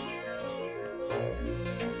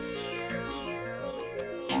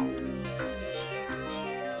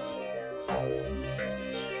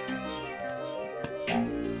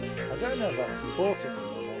 I don't know if that's important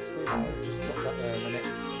anymore, honestly. I'll just drop that there a minute.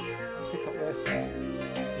 Pick up this.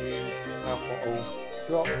 Use health bottle.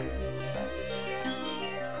 Drop.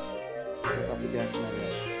 Pick up again. No.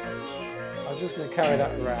 I'm just going to carry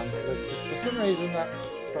that around because just for some reason that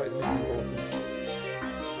strikes me as important.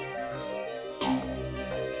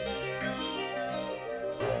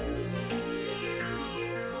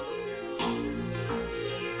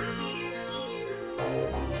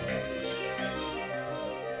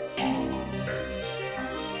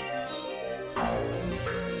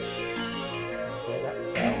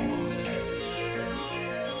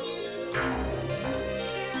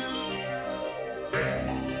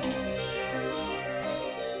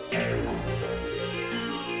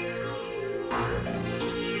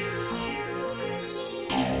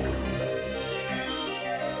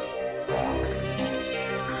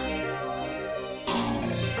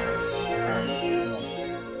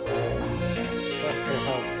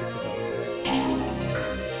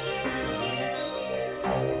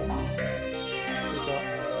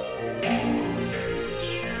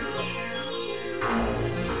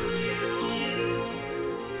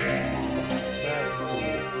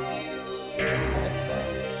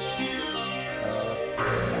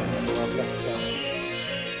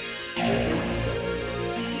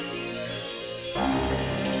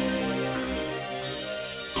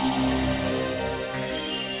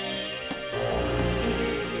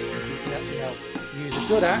 use a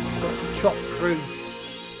good axe to actually chop through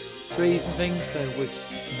trees and things, so we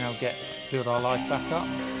can now build our life back up.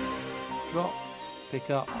 Drop, pick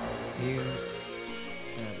up, use.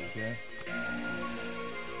 There we go.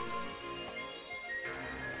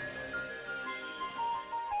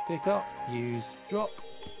 Pick up, use, drop.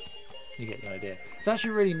 You get the idea. It's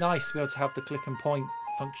actually really nice to be able to have the click and point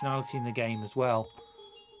functionality in the game as well.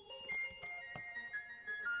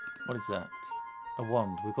 What is that? A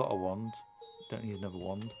wand. We've got a wand. Don't need another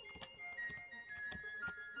wand.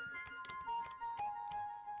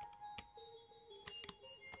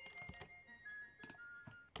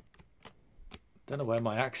 Don't know where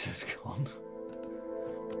my axe has gone.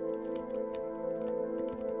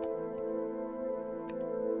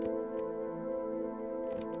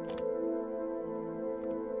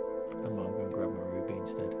 Come on, I'm going to grab my ruby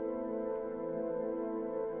instead.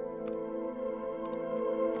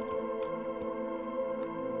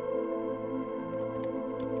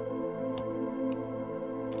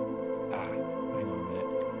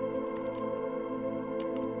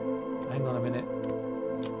 Hang on a minute.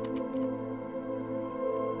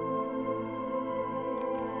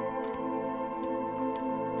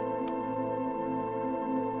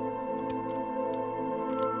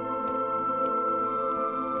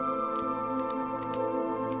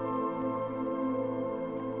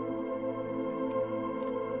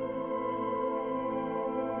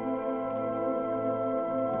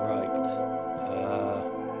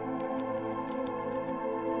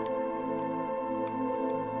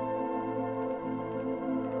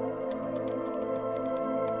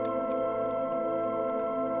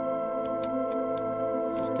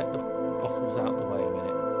 Just take the bottles out of the way a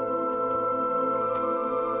minute.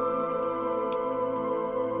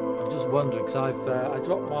 I'm just wondering, because I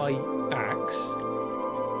dropped my axe.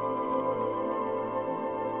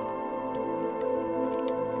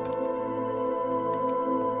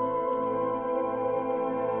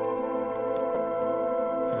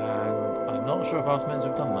 And I'm not sure if I was meant to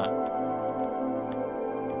have done that.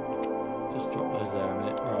 Just drop those there a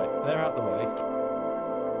minute. Right, they're out the way.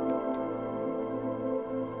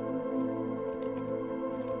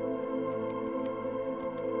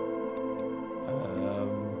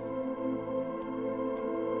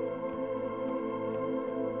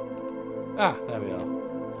 Ah, there we are.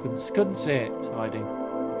 Couldn't see it. It's hiding.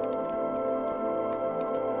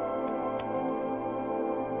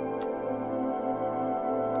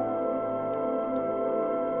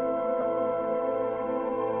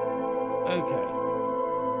 Okay.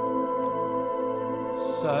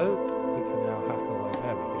 So we can now hack away.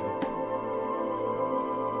 There we go.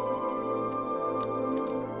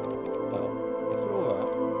 Well, after all that,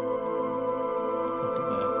 nothing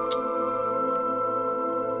there.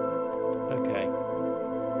 Okay.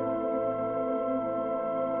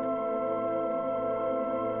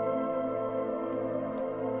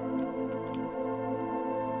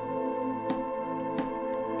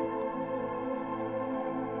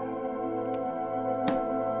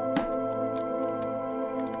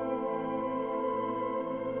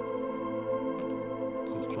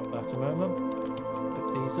 Just drop that a moment. Pick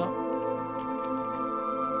these up.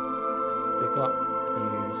 Pick up.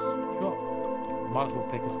 Use. Drop. Might as well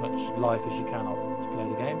pick as much life as you can up to play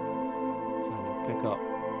the game. So we'll pick up,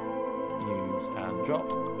 use and drop.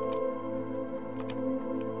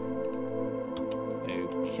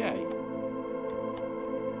 Okay.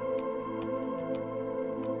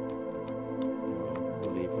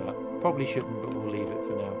 We'll leave that. Probably shouldn't, but we'll leave it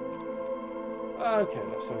for now. Okay,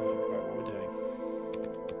 let's have a think about what we're doing.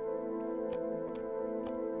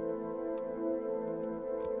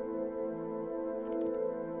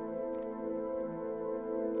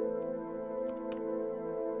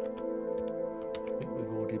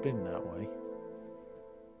 Been that way.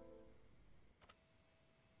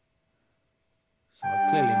 So I've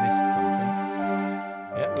clearly missed something.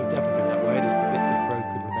 Yeah, we've definitely been that way. There's the bits of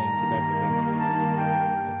broken remains of everything.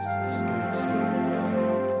 Let's just go to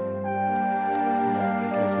in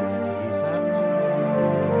case we want to use that.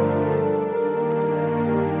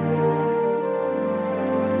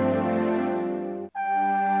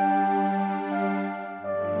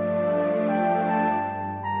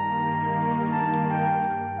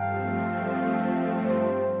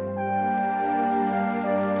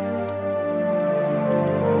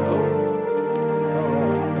 Oh.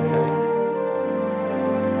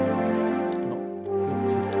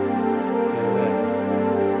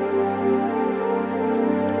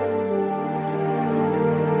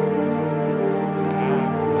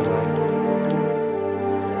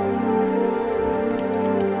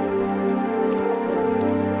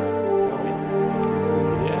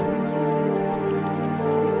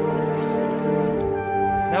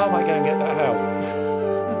 Now I might go and get that health.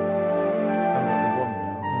 I'm at the one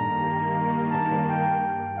now. Okay.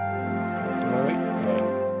 Not to worry. Right.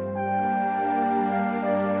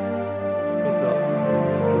 Pick up.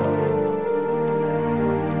 Drop.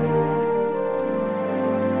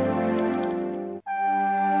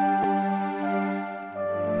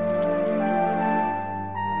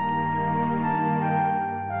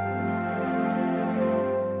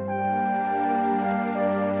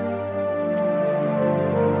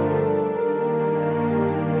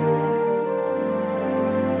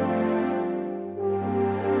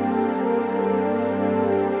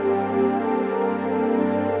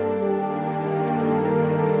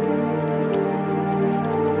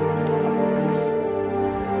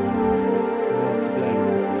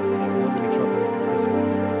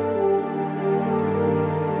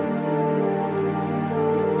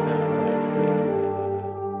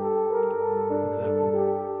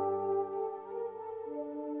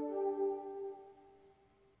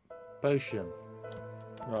 Potion.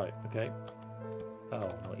 Right, okay.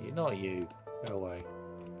 Oh, not you, not you. Go away.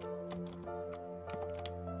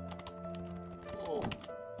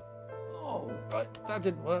 Oh, right, that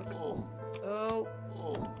didn't work. Oh.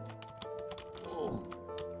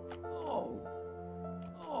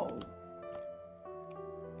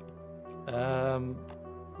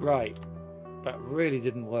 Right. That really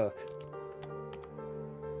didn't work.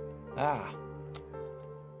 Ah.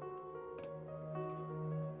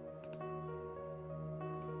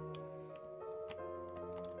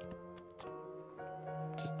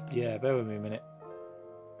 Yeah, bear with me a minute.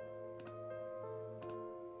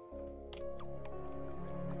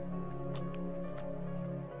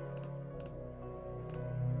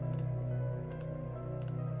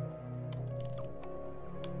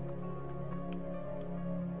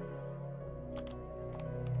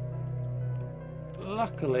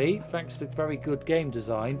 Luckily, thanks to very good game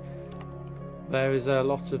design, there is a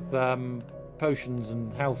lot of potions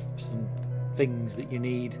and healths and things that you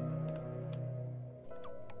need.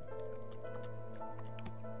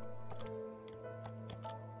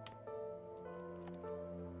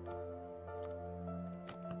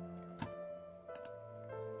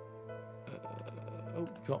 Oh,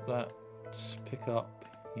 drop that. Pick up.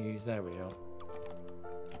 Use. There we are.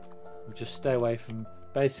 We'll just stay away from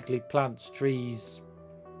basically plants, trees,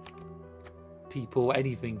 people,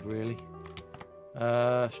 anything really.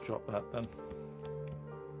 Let's drop that then.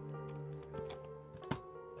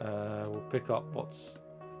 We'll pick up what's...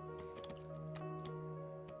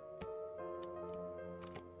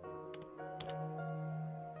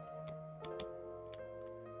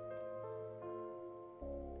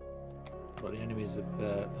 But the enemies have...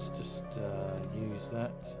 let's just use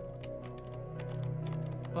that.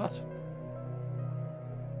 What?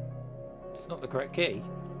 It's not the correct key.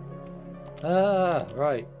 Ah,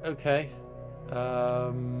 right, okay.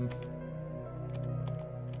 Hang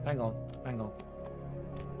on, hang on.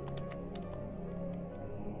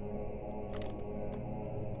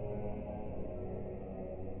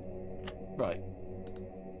 Right.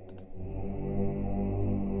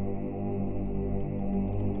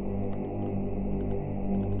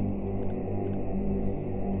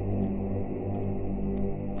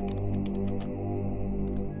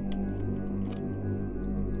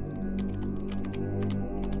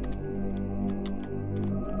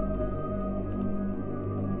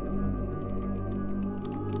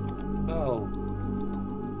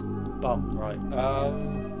 Bum, right.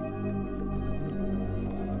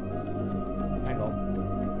 Hang on.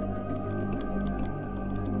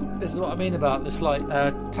 This is what I mean about this, like,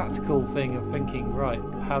 tactical thing of thinking, right,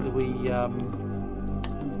 how do we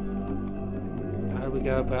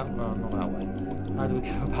go about, well, not that way. How do we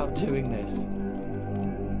go about doing this?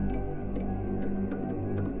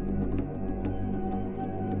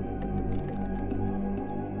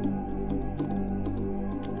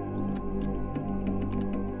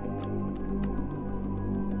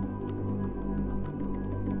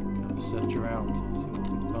 Search around, see what we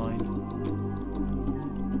can find.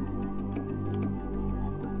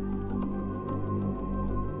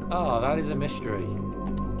 Oh, that is a mystery.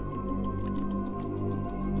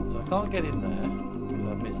 So I can't get in there because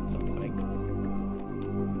I've missed something.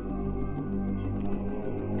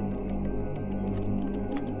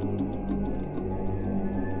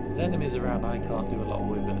 There's enemies around I can't do a lot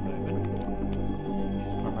with at the moment, which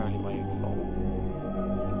is primarily my own fault.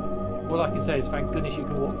 All I can say is thank goodness you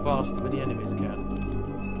can walk faster than the enemies can.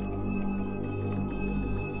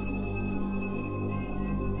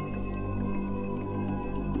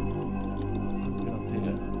 Get up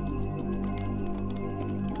here.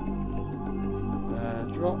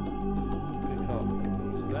 Drop. Pick up.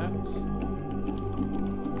 Use that.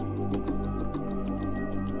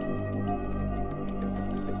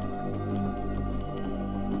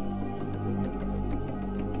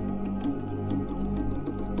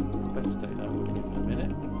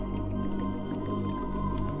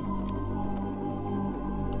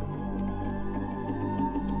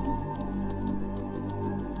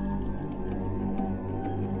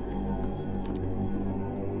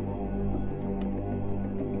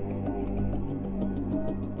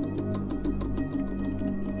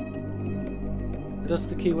 Does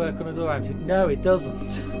the key work on a door handle? No, it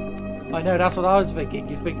doesn't. I know, that's what I was thinking.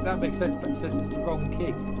 You'd think that makes sense, but it says it's the wrong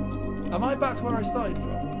key. Am I back to where I started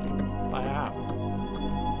from? I am.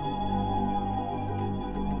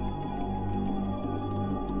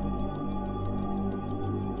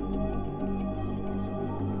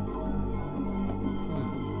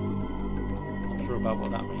 Not sure about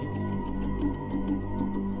what that means.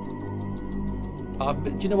 Do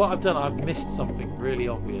you know what I've done? I've missed something really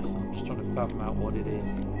obvious. I'm just trying to fathom out what it is.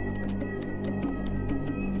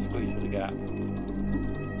 Squeeze for the gap.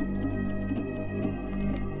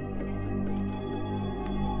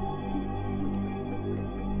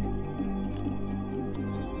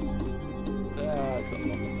 It's got a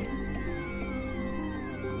long one.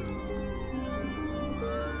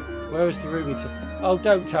 Where is the ruby? Oh,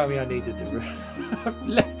 don't tell me I needed the ruby. I've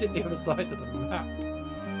left it the other side of the map.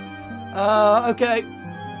 Okay.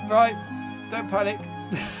 Right. Don't panic.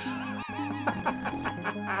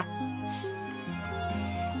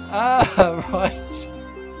 Right.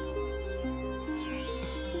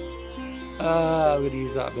 I'm going to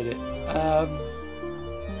use that a minute.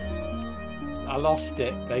 I lost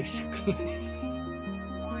it, basically.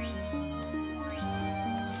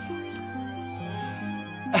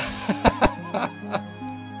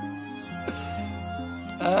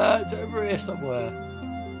 It's over here somewhere.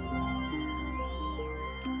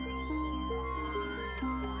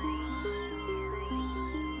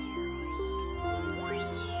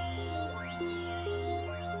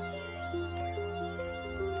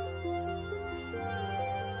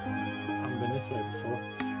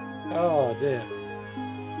 Oh dear.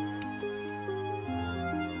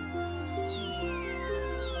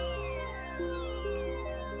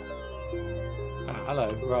 Ah, hello,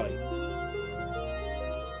 right.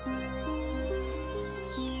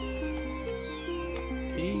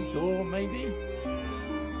 Key, door, maybe?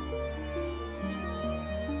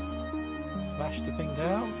 Smash the thing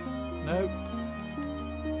down? Nope.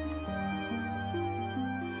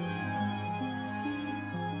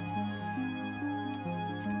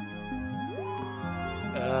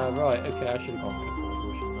 Right, okay, I should have gone for the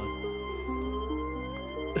corridor, shouldn't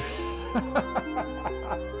I?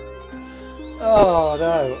 Oh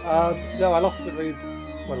no, no, I lost the route.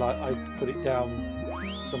 Well, I put it down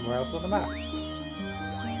somewhere else on the map.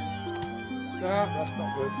 Ah, that's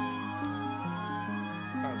not good.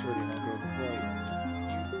 That's really not good. Right,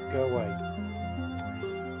 you go away.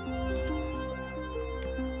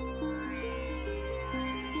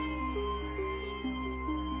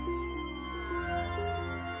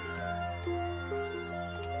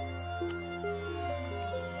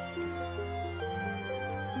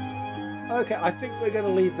 Okay, I think we're going to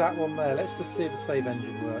leave that one there. Let's just see if the save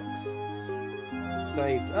engine works.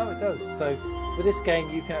 Saved. Oh, it does. So, with this game,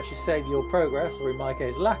 you can actually save your progress, or in my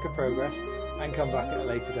case, lack of progress, and come back at a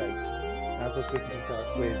later date. Now, of course, we can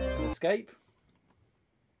start with an escape.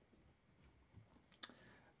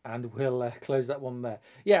 And we'll close that one there.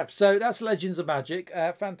 Yeah, so that's Legends of Magic.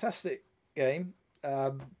 Fantastic game.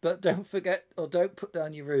 But don't forget, or don't put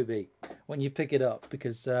down your ruby when you pick it up,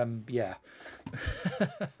 because, yeah.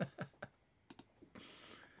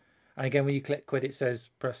 And again, when you click quit, it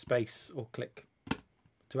says press space or click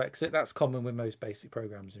to exit. That's common with most basic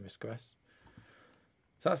programs in RISC OS.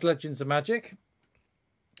 So that's Legends of Magic.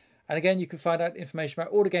 And again, you can find out information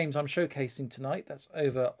about all the games I'm showcasing tonight. That's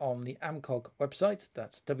over on the AMCOG website.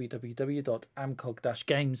 That's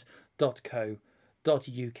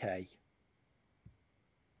www.amcog-games.co.uk.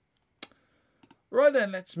 Right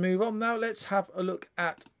then, let's move on now. Let's have a look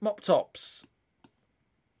at MopTops.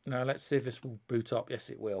 Now, let's see if this will boot up. Yes,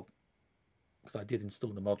 it will, because I did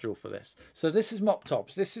install the module for this. So this is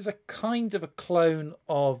MopTops. This is a kind of a clone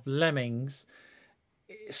of Lemmings,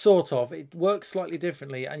 sort of. It works slightly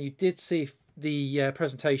differently, and you did see the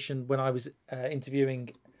presentation when I was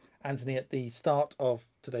interviewing Anthony at the start of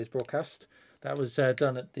today's broadcast. That was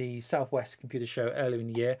done at the Southwest Computer Show earlier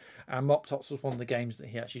in the year, and MopTops was one of the games that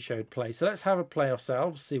he actually showed play. So let's have a play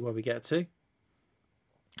ourselves, see where we get to.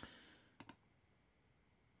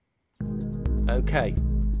 Okay.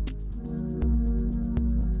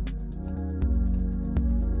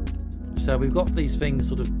 So we've got these things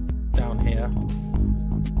sort of down here.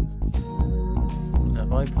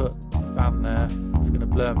 Now if I put a fan there, it's going to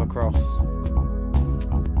blur them across.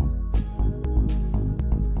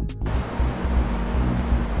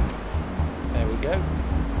 There we go.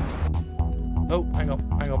 Oh, hang on.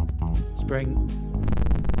 Spring.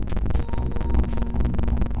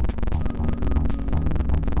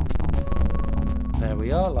 There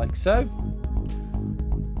we are, like so.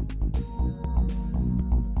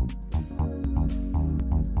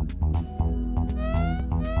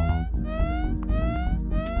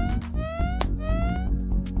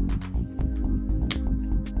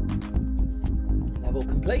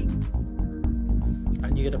 complete.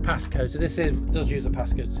 And you get a passcode. So this does use a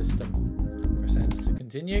passcode system. Press enter to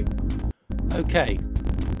continue. Okay.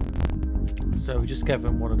 So we just gave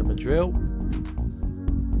them one of them a drill.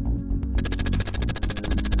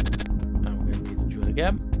 And we're going to need to drill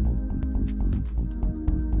again.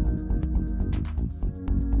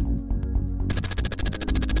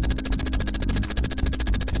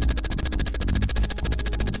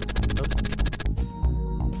 Oh.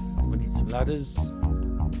 We need some ladders.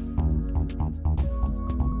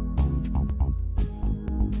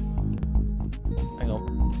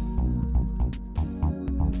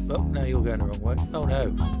 Oh, now you're going the wrong way. Oh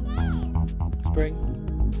no. Spring.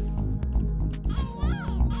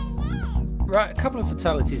 Right, a couple of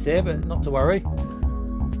fatalities here, but not to worry.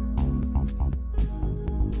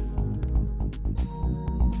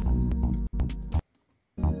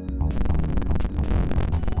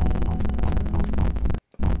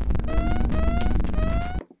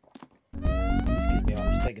 Excuse me, I'm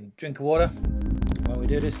just taking a drink of water. While we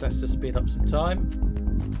do this, let's just speed up some time.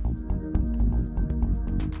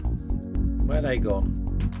 Where are they gone?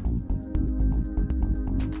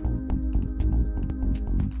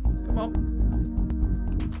 Come on.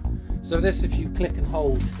 So this, if you click and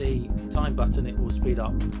hold the time button, it will speed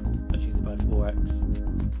up. That's usually by 4x.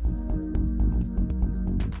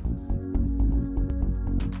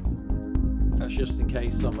 That's just in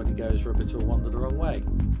case somebody goes for a bit of a wander the wrong way.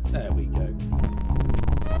 There we go.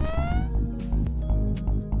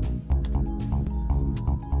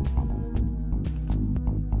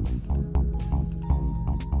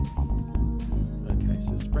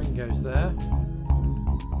 Goes there.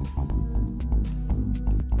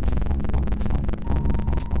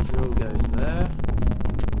 Drill goes there.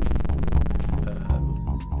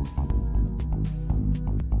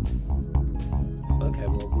 Okay,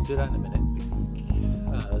 well we'll do that in a minute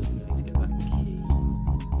because we need to get that key.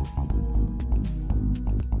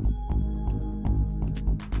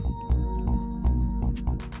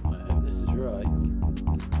 I hope this is right.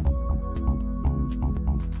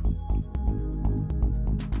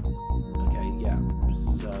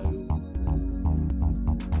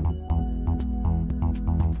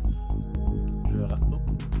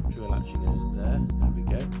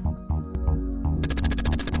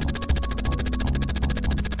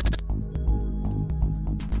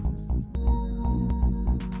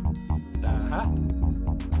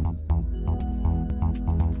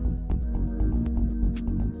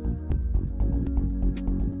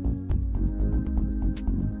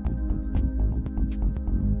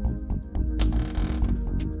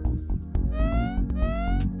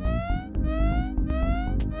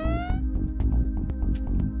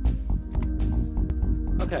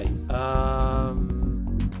 Okay,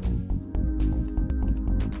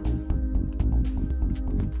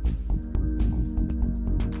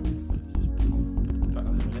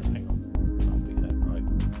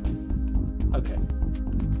 okay.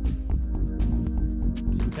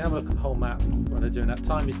 So we can have a look at the whole map while they're doing that.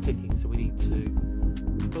 Time is ticking, so we need to.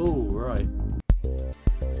 Oh, right.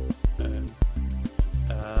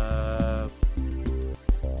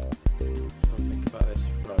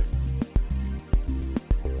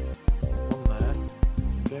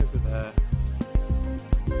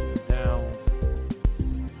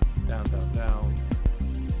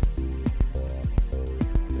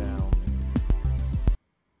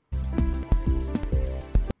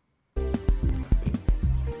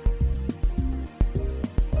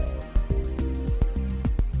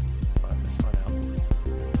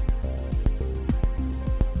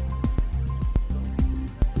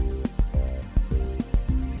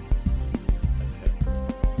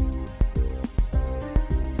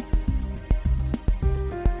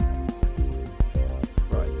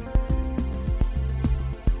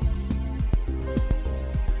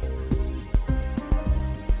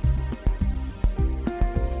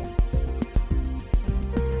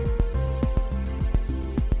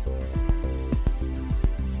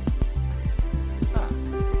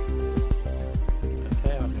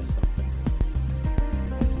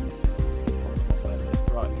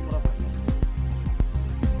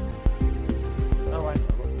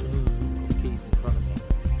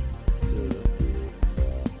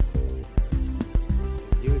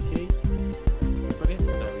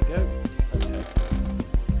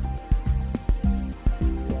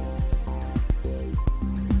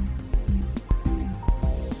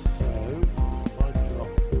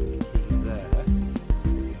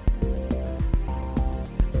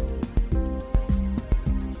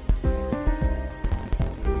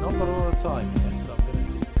 time here, so I'm going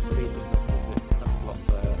to just speed things up a little bit. That block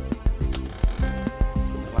there.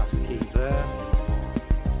 Put the last key there.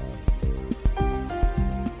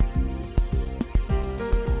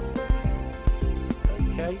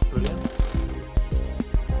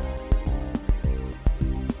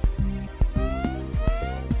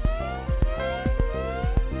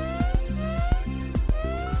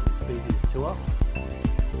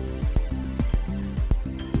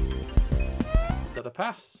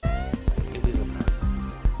 pass? It is a pass.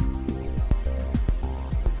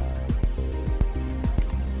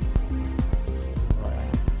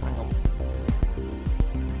 Right, hang on.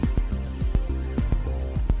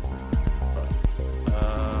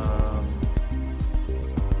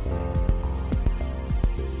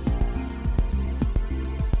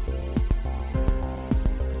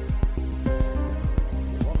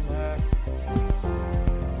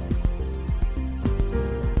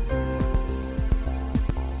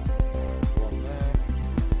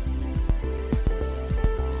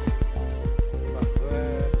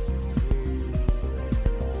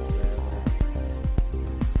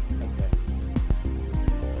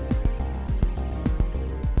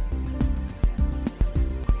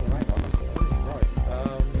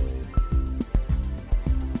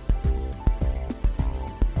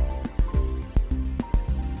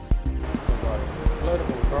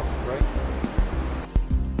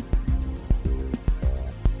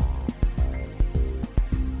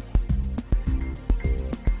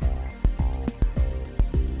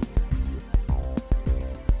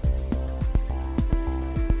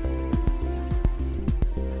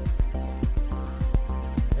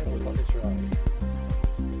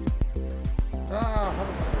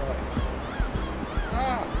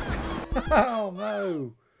 Oh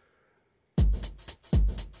no!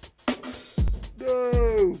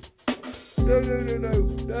 No! No, no, no, no,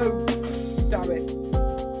 no! Damn it!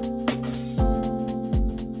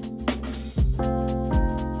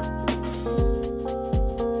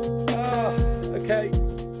 Ah, okay.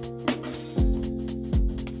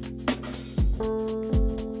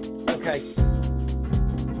 Okay.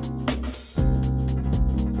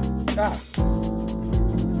 Ah.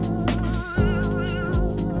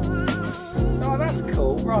 Oh, that's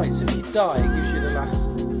cool. Right, so if you die, it gives you the last.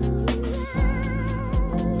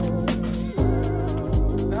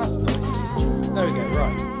 That's nice. There we go,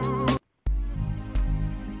 right.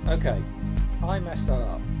 Okay. I messed that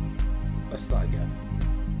up. Let's start again.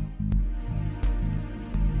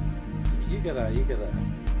 So you go there, you go there.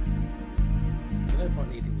 There's no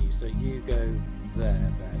point needing you, so you go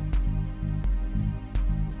there then.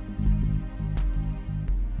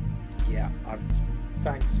 Yeah,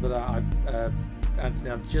 thanks for that. Anthony,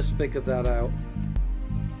 I've just figured that out.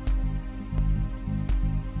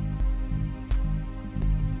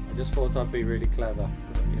 I just thought I'd be really clever,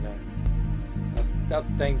 but, you know, that's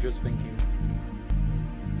dangerous thinking.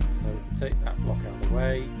 So we'll take that block out of the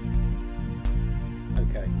way.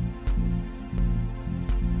 Okay.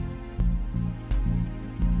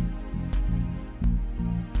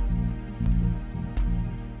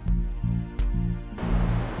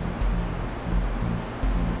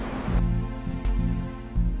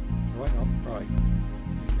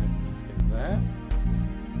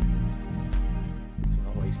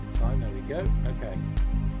 Okay.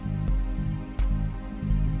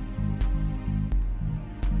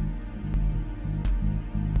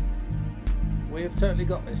 We have totally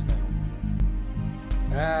got this now.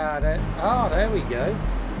 There we go.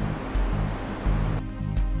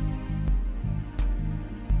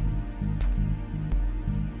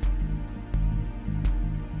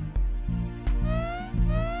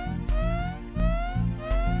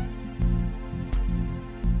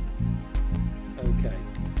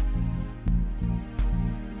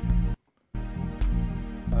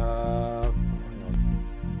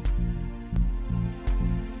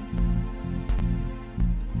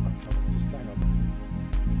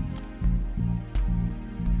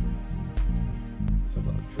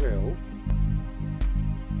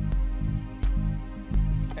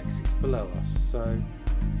 Below us, so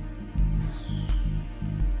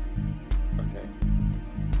okay.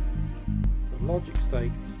 So logic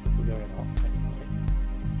states that we're going up anyway.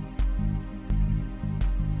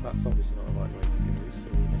 That's obviously not the right way to go, so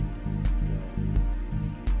we need to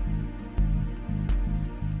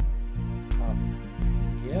go up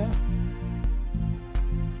here.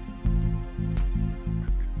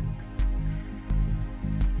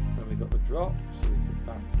 Then we got the drop, so we put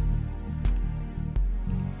that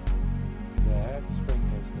there, the spring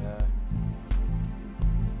goes there.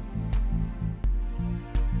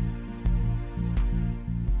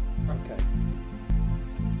 Okay.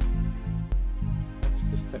 Let's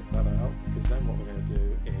just take that out, because then what we're going to do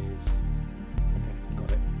is... Okay,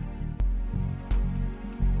 got it.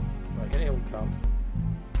 Right, in it will come.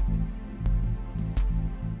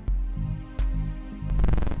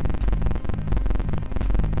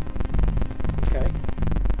 Okay.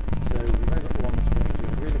 So we've only got one spring, so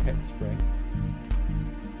we've relocate the spring.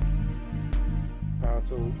 Power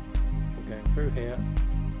tool, we're going through here.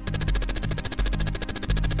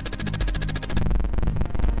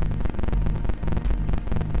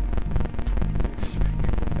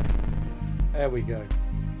 There we go.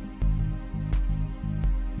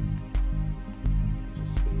 Let's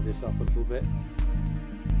just speed this up a little bit.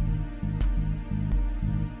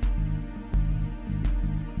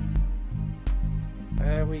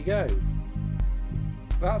 There we go.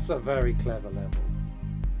 That's a very clever level.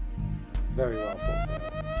 Very well thought out.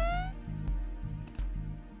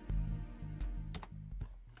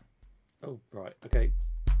 Oh, right, okay.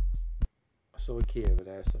 I saw a key over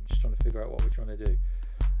there, so I'm just trying to figure out what we're trying to do.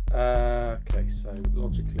 Okay, so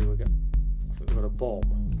logically I think we've got a bomb.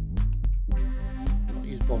 Not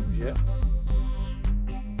used bombs yet.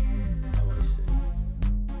 Oh, I see.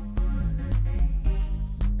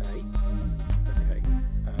 Okay.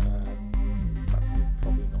 That's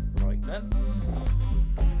probably not right then.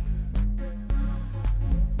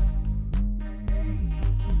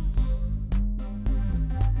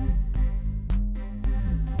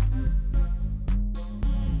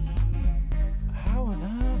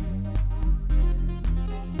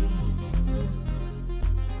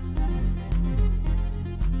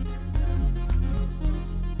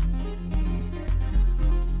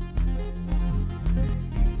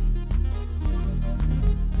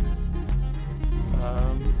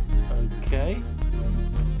 Okay.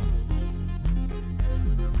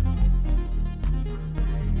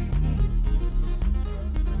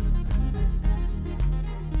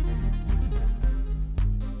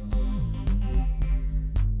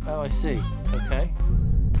 Oh, I see. Okay.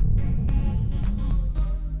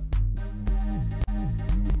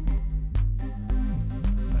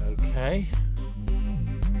 Okay.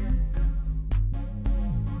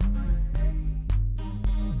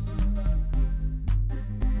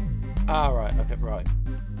 Ah, right, okay, right.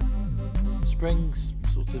 Springs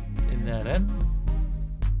sort of in there then.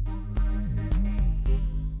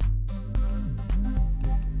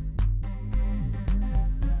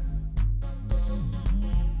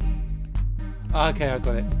 Okay, I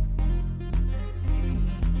got it.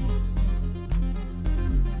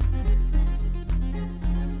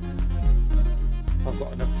 I've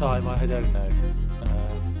got enough time, I don't know.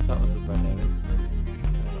 That was the red area.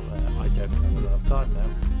 I don't know whether I have time now.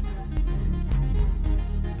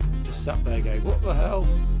 Sat there going, what the hell?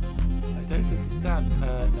 I don't understand. No,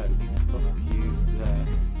 we need to put you there.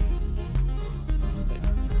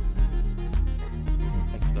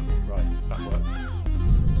 Excellent. Right, that works.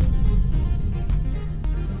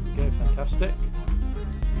 There we go, fantastic.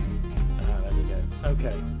 There we go.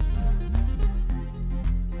 Okay.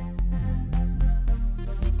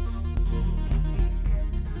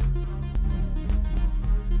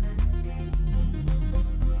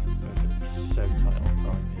 So tight on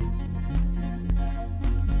time here.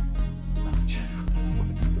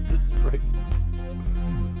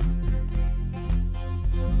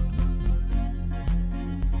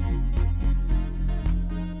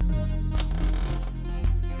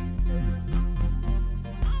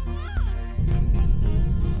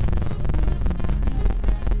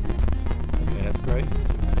 Okay, that's great.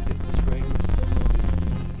 Hit the springs.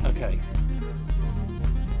 Okay.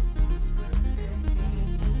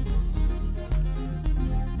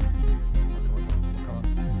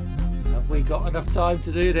 Have we got enough time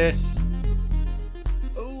to do this?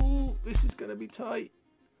 Oh, this is going to be tight.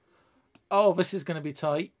 Oh, this is going to be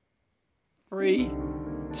tight. 3, 2,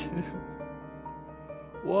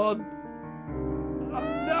 1. Oh,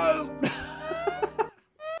 no!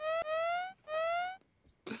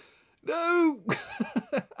 No!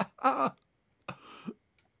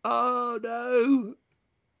 Oh, no!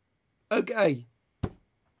 Okay.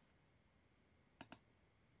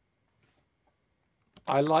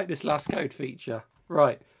 I like this last code feature.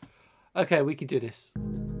 Right. Okay, we can do this.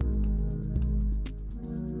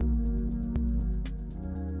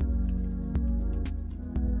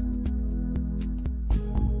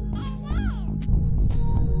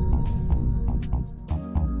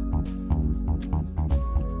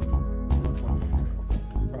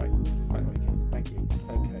 Right, we can. Thank you.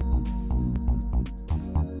 Okay.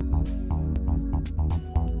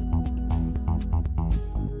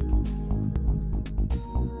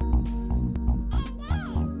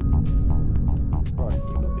 Right,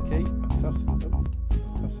 you've got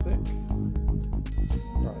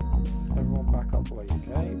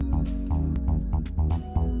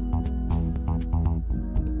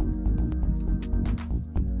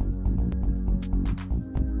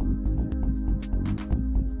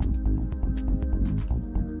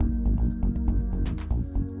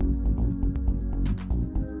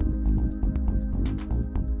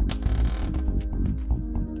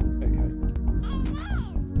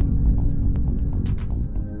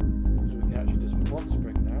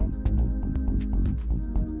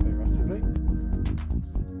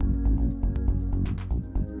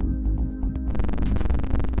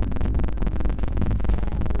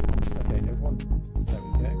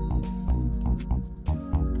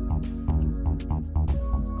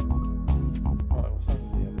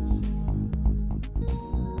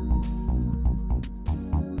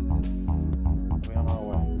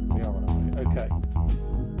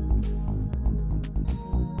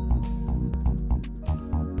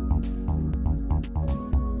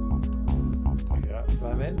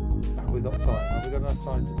them in. Have we got time? Have we got enough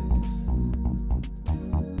time to do this?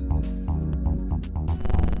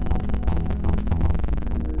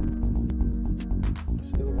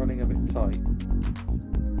 Still running a bit tight.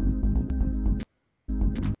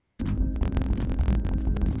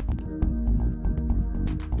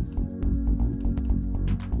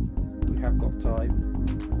 We have got time.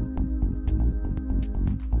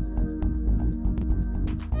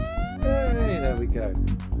 Hey, there we go.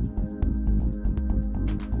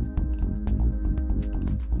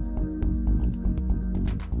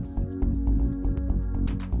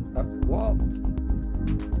 What?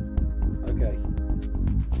 Okay.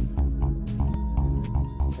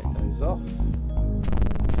 Take those off.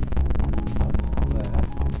 There.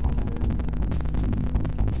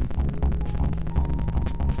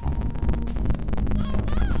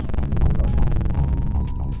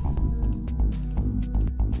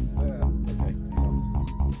 Okay.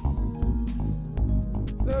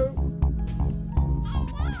 No.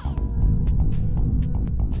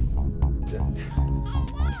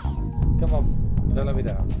 Come on, don't let me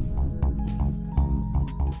down.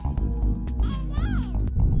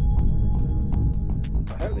 I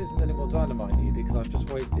hope there isn't any more dynamite needed because I've just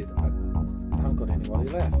wasted. I haven't got anybody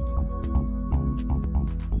left. Hang on.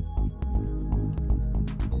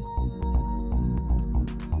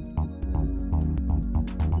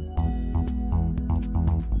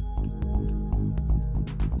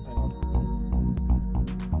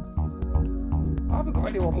 I haven't got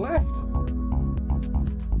anyone left.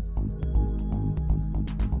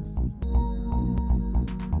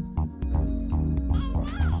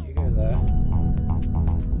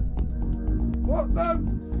 What? No!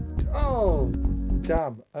 Oh,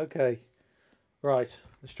 damn. Okay. Right.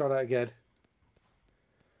 Let's try that again.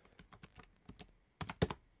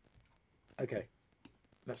 Okay.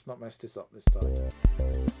 Let's not mess this up this time.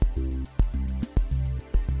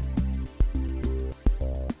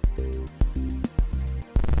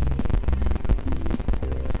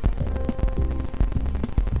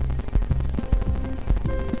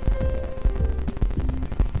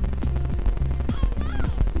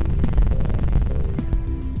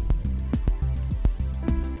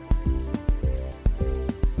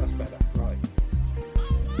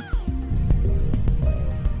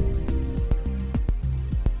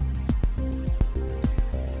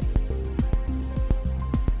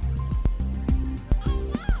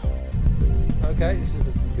 Okay, this is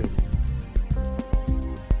looking good.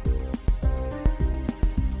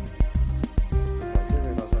 I do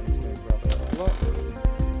realise I need to go and grab a block. Put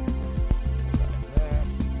that in there.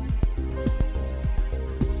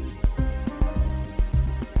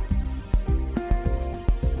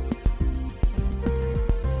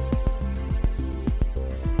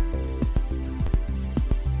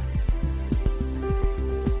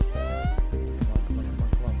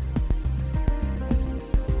 Come on.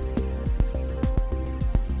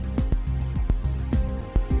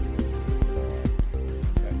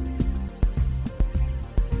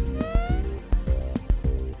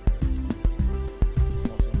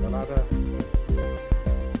 Ladder.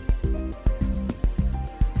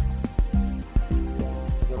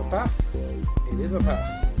 Is it a pass? It is a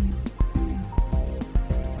pass.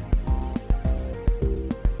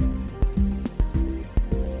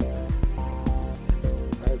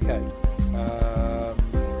 Okay.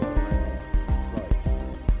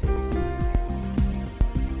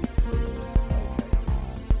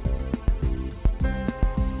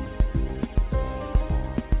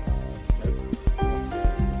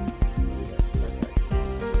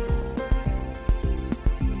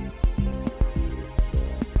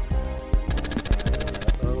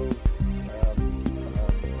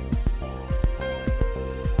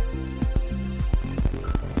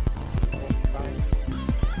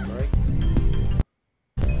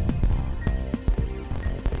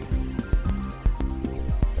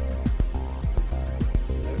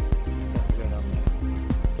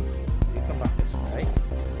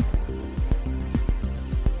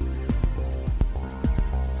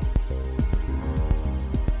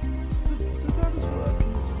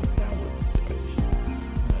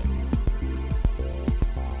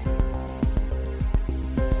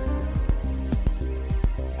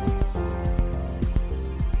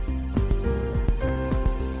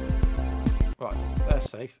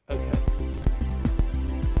 Safe. Okay.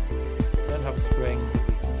 Don't have a spring, but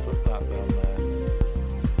we can put that down there.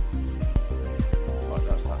 Right,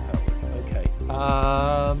 that's that dealt with. Okay.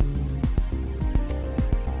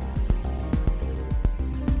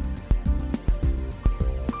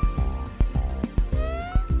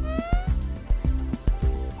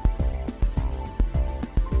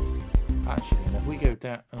 Actually, if we go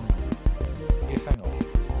down. Oh. Yes, hang on.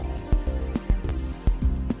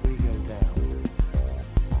 If we go down,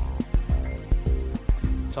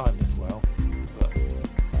 time this well, but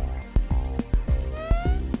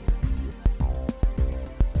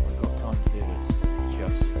I've got time to do this.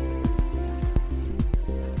 Just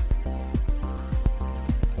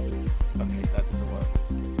okay, that doesn't work.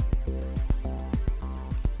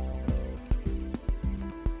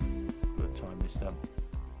 Gotta time this down.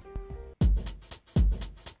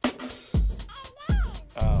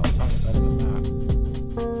 Oh, time it better than that.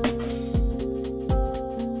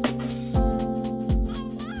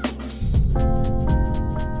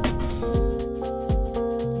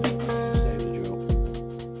 Save the drill.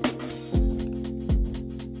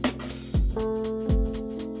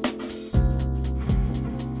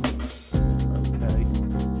 Okay.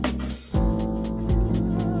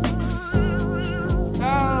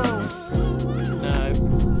 Oh! No.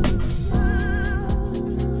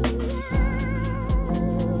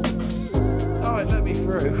 Oh, it let me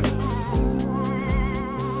through.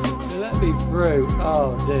 It let me through.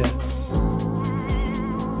 Oh dear.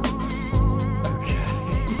 Okay.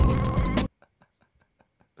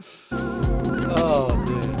 Oh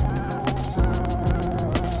dear.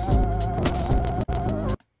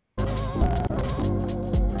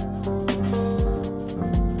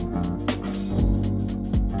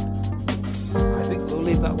 I think we'll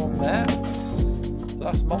leave that one there. So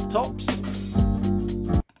that's Mop Tops.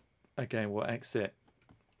 Again, we'll exit.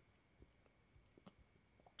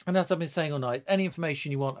 And as I've been saying all night, any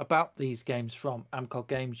information you want about these games from AMCOG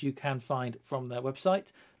Games, you can find from their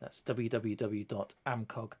website. That's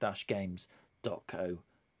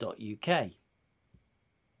www.amcog-games.co.uk.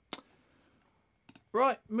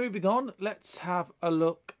 Right, moving on. Let's have a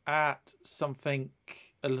look at something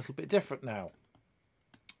a little bit different now.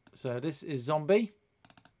 So this is Zombie.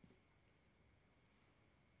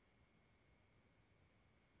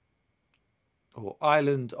 Or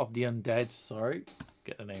Island of the Undead, sorry,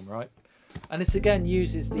 get the name right. And this again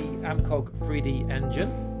uses the AMCOG 3D engine.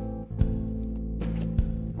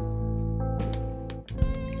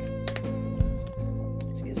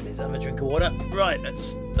 Excuse me, let's have a drink of water. Right,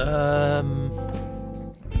 let's have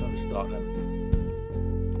a start then.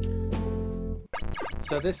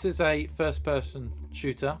 So this is a first-person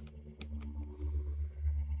shooter.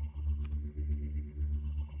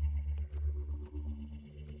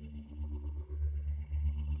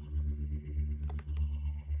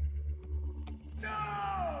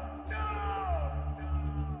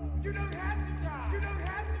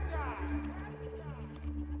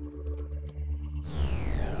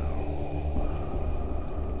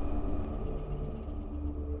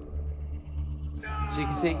 So you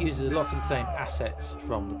can see it uses a lot of the same assets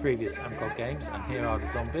from the previous AMCOG games, and here are the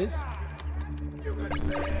zombies.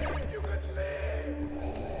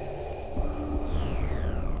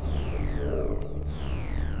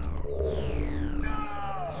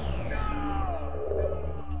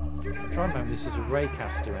 Try and remember, this is a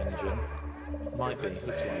Raycaster engine. Might be,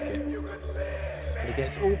 looks like it. But again,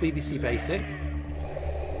 it's all BBC Basic.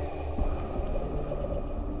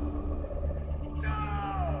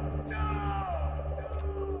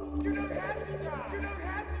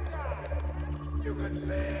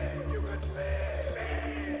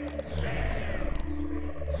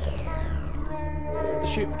 The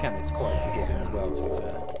shoot mechanic's quite forgiving as well, to be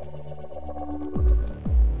fair.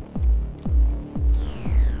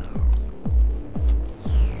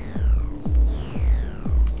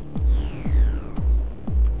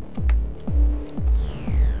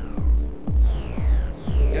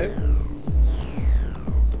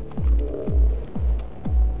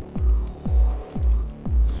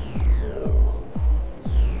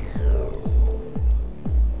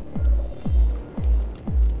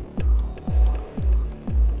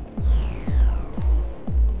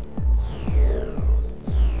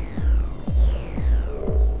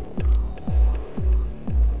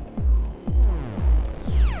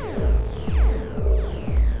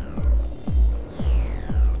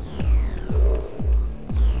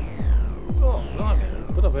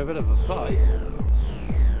 A bit of a fight.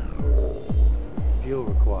 Fuel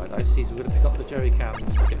required. I see, so we're going to pick up the jerry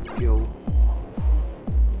cans to get the fuel.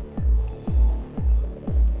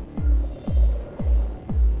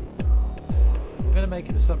 We're going to make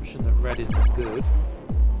an assumption that red isn't good.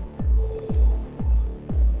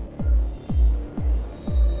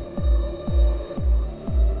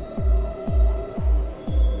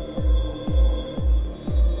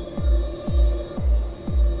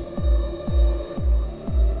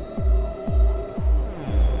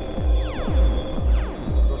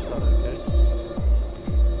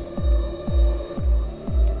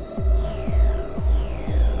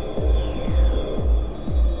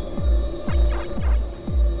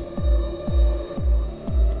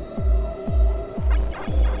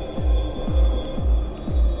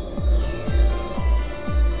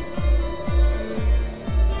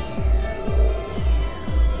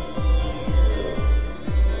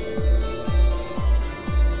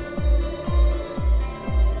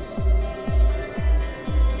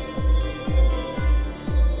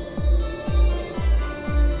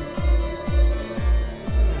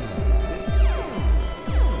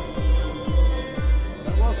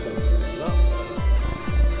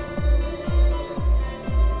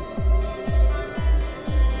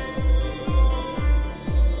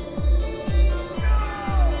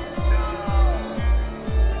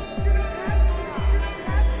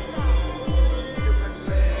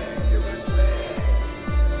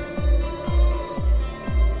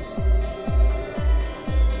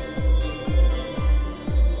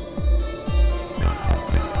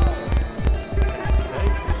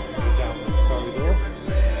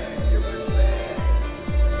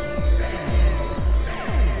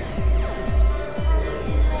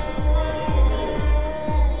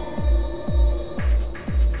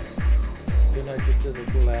 noticed a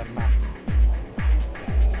little map.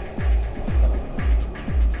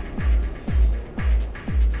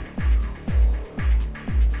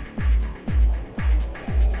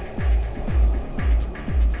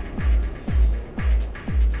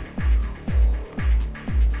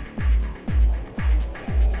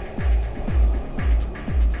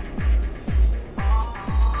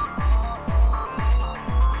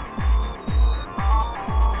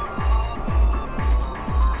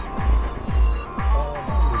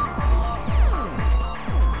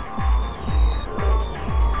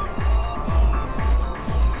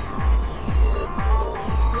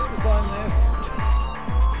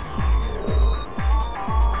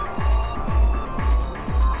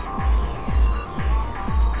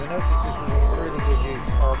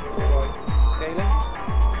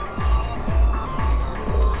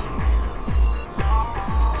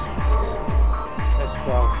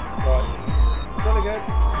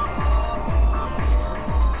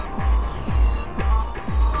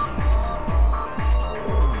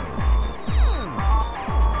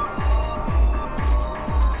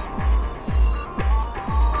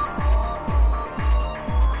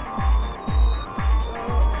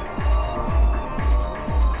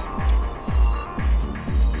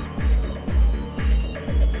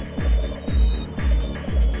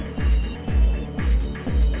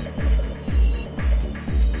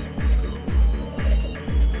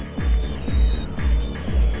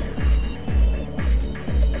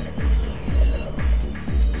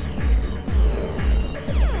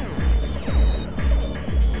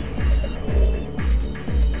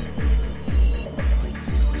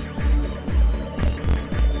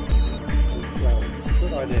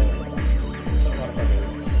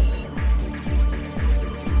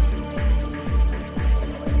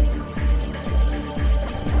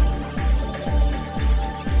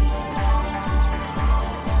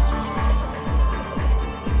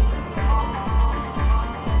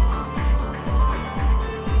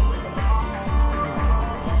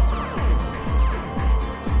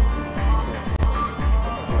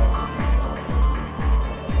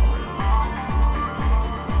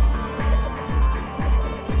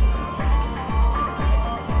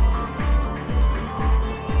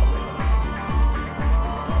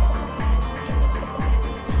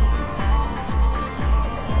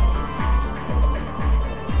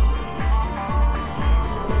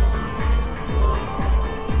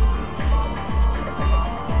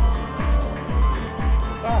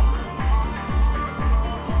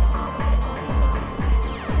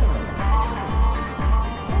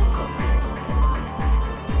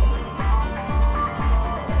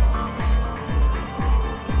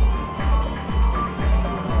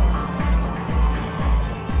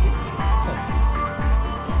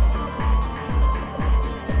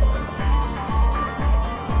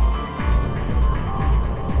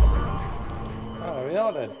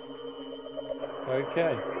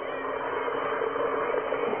 Okay.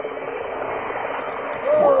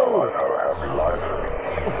 Oh!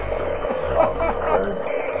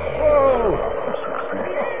 Whoa!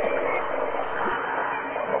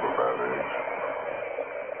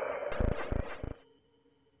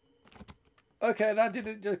 Okay, that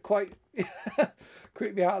didn't just quite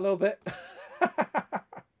creep me out a little bit.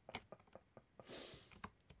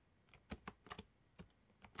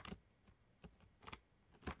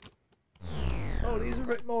 Oh, these are a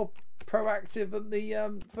bit more proactive than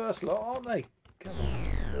the first lot, aren't they? Come on.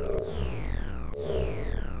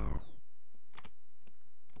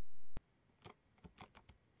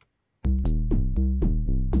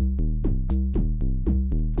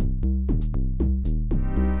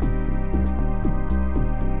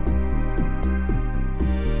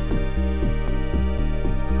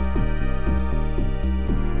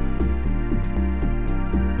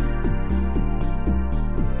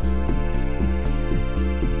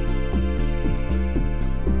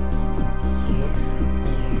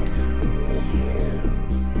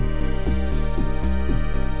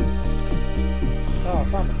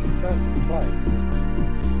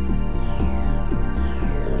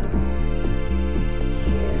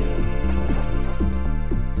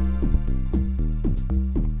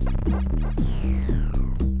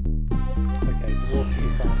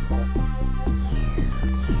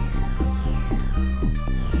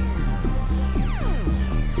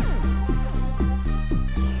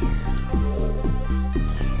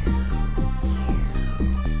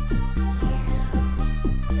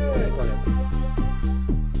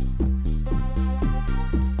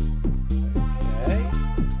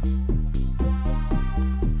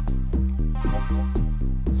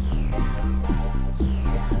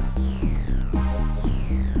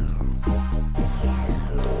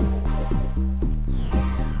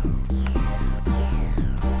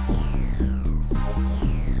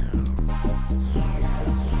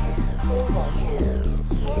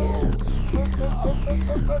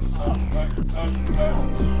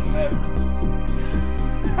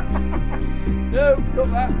 No, not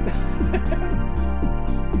that.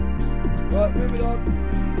 Right, moving on.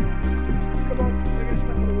 Come on, don't get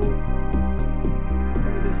stuck on the wall.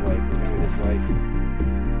 Going this way, we're going this way.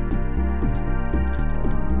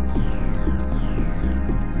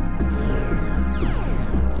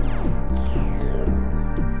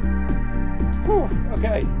 Whew,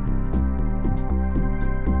 okay.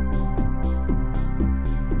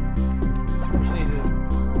 Much needed.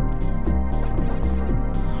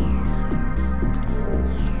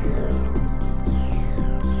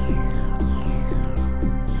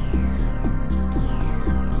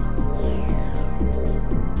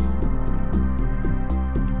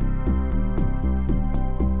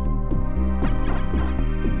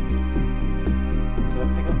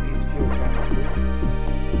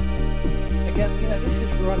 This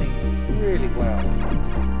is running really well.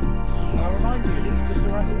 And I'll remind you, it's just a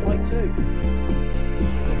Raspberry Pi 2. So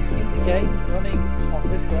indie games running on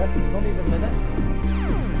RISC OS, it's not even Linux.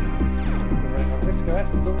 We're running on RISC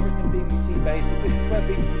OS, it's all written in BBC Basic. This is where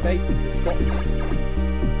BBC Basic has got to.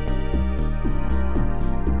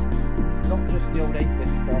 It's not just the old 8-bit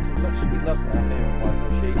stuff, as much as we love that here on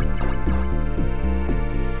Wi-Fi Sheet.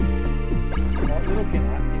 What you're looking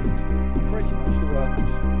at is pretty much the work of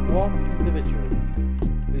just one individual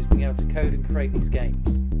who's been able to code and create these games.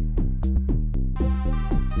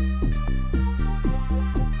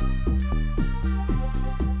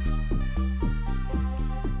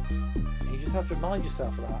 And you just have to remind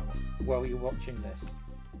yourself of that while you're watching this.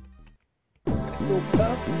 And it's all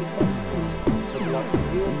perfectly possible for the likes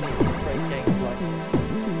of you and me to create games like this.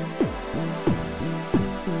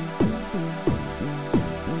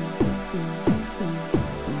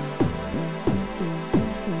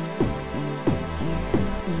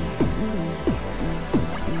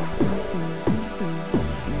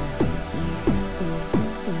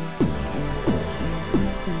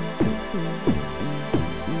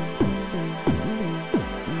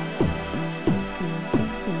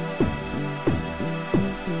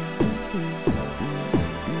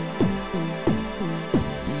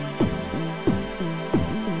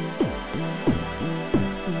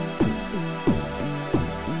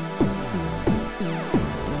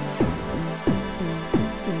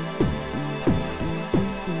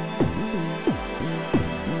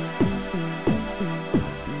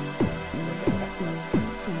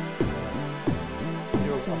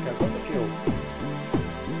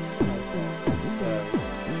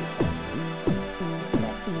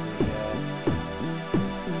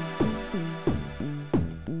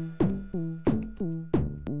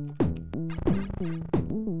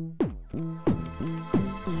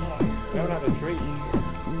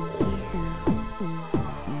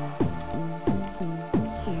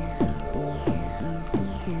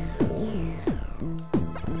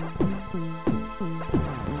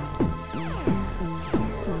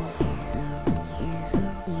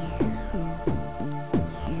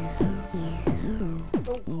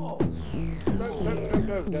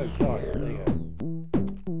 No, sorry, there you go.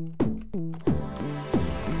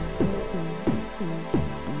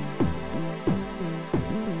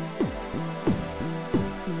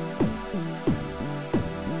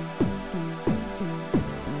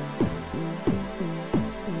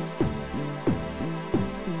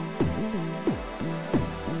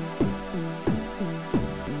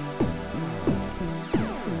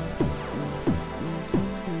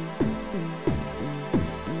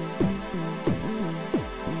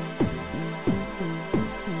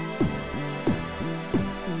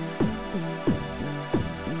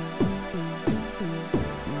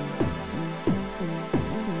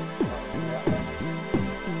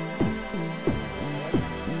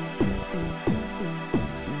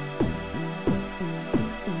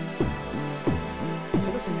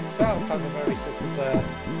 Has a very sort of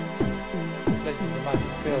Legends of the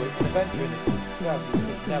Magic feel. It's an adventure in itself. You're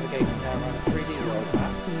sort of navigating now around a 3D world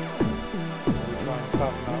map. We're trying to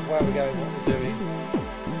fathom out where we're going, what we're doing.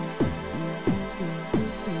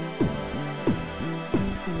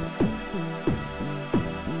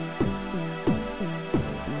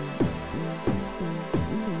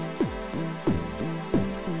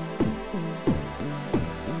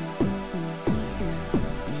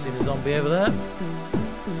 You see the zombie over there?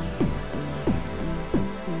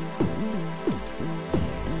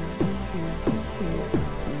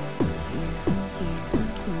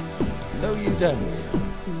 No, you don't.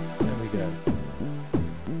 There we go.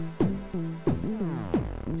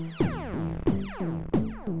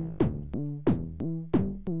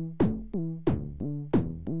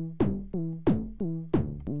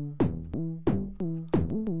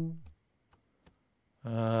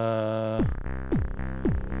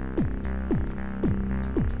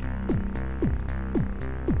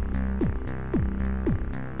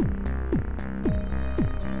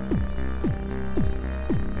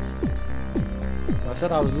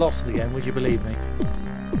 said I was lost again, would you believe me?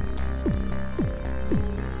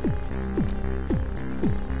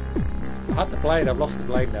 I had to play it, I've lost the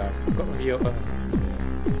blame now. I've got my view up. Okay,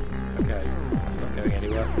 that's not going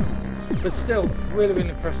anywhere. But still, really, really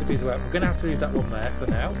impressive piece of work. We're going to have to leave that one there for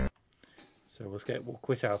now. So we'll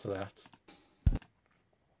quit out of that.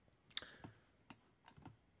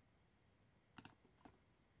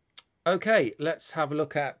 Okay, let's have a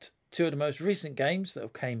look at two of the most recent games that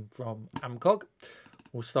have came from AMCOG.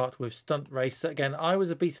 We'll start with Stunt Racer. Again, I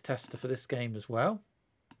was a beta tester for this game as well.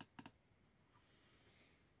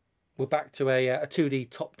 We're back to a 2D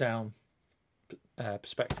top-down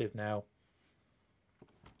perspective now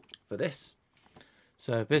for this.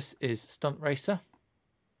 So this is Stunt Racer,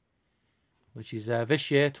 which is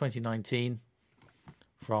this year, 2019,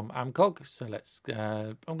 from AMCOG. So let's,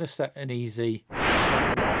 I'm going to set an easy.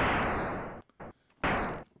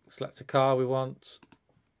 Select a car we want.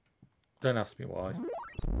 Don't ask me why.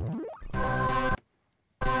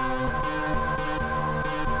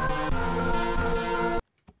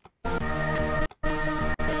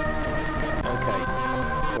 Okay,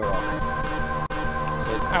 we're off. So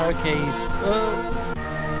it's arrow keys. Oh,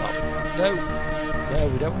 no,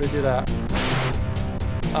 we don't want to do that.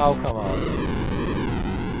 Oh, come on.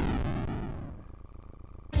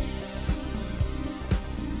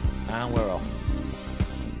 And we're off.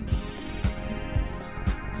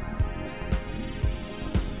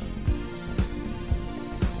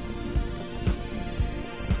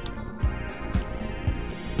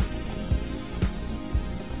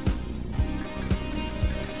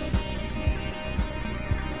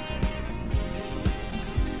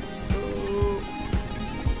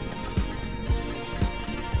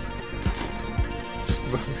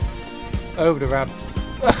 Over the ramps.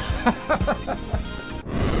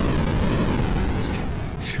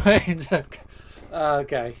 Strange.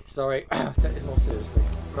 Okay, sorry. Take this more seriously.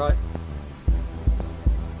 Right.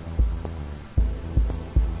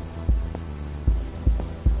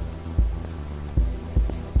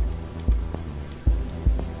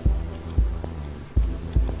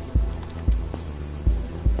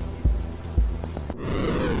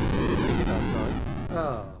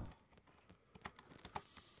 Oh.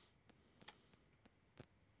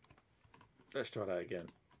 Let's try that again.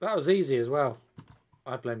 That was easy as well.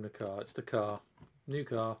 I blame the car. It's the car. New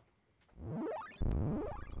car.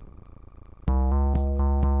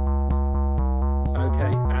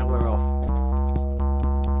 Okay, and we're off.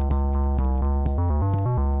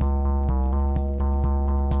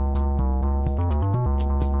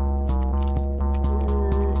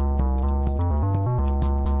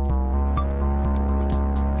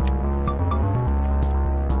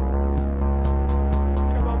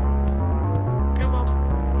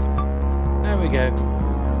 Go.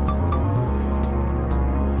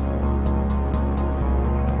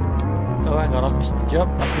 Oh, hang on, I've missed the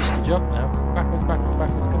jump. I've missed the jump now. Backwards, backwards,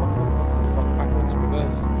 backwards. Come on, come on, come on, come on. Backwards,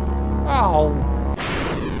 reverse. Oh!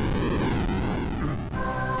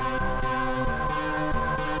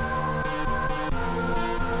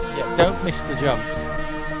 Yeah, don't miss the jumps.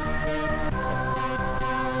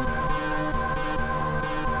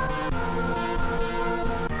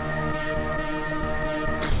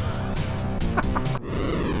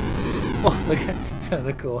 Oh, forget to turn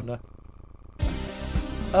the corner.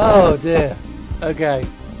 Oh dear. Okay. Is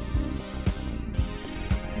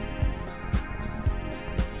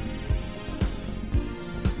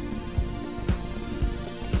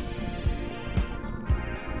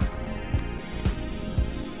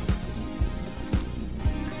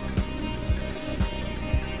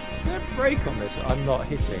there a brake on this I'm not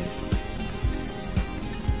hitting?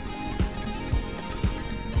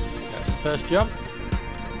 That's the first jump.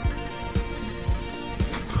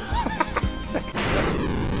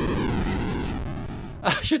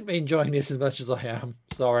 I shouldn't be enjoying this as much as I am.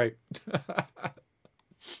 Sorry.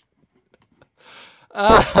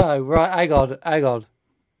 Oh, right. Hang on. Hang on.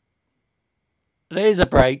 There's a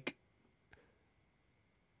brake.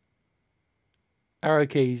 Arrow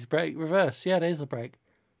keys. Brake. Reverse. Yeah, there's a brake.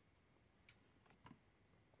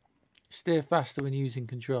 Steer faster when using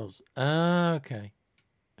controls. Okay.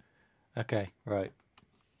 Okay. Right.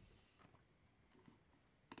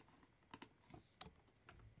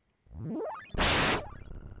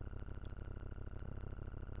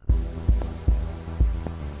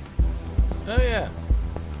 Oh yeah,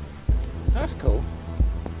 that's cool.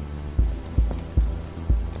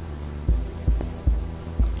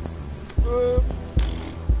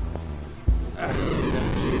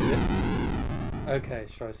 Okay,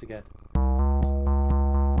 let's try this again.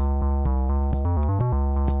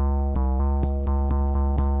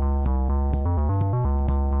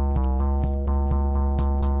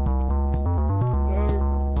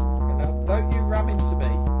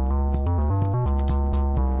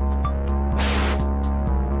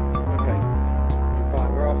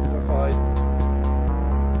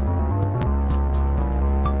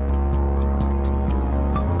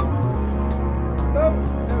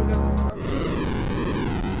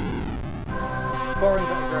 borrowing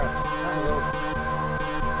better grass. That was all.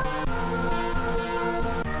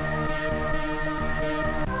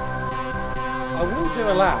 I will do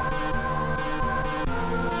a lap.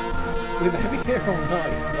 We may be here all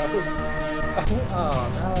night. Oh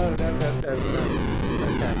no.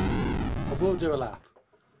 Okay. I will do a lap.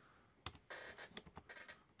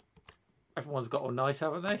 Everyone's got all night,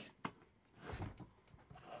 haven't they?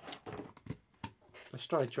 Let's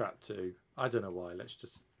try trap 2. I don't know why. Let's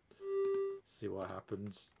just see what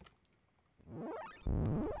happens.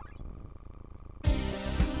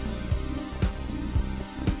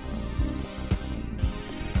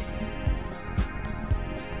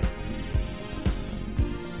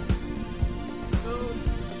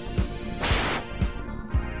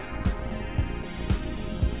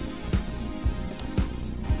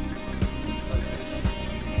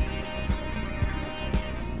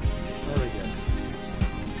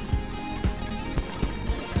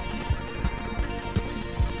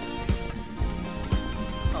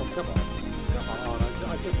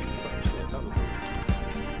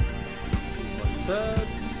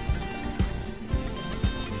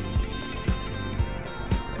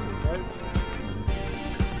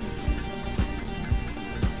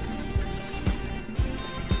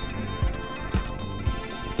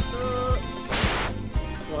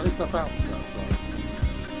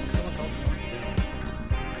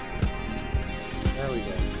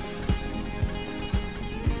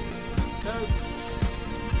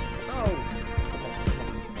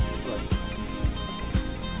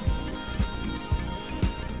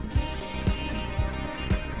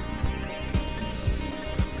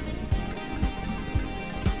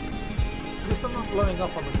 Blowing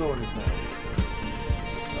up on the corners now.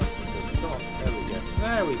 Come on, there we go.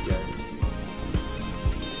 There we go.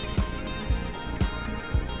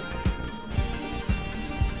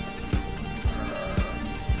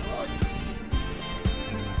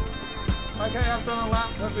 Okay, I've done a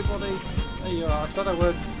lap, everybody. There you are. I said I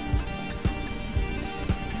would.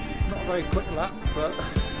 Not a very quick lap, but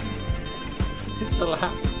it's a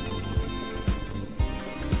lap.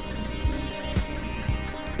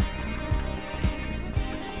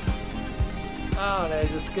 Oh,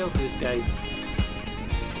 there's a skill to this game.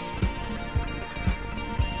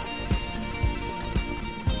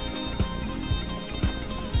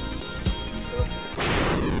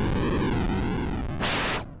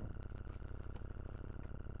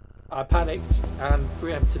 I panicked and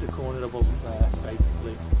preempted a corner that wasn't there,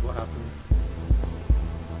 basically, what happened.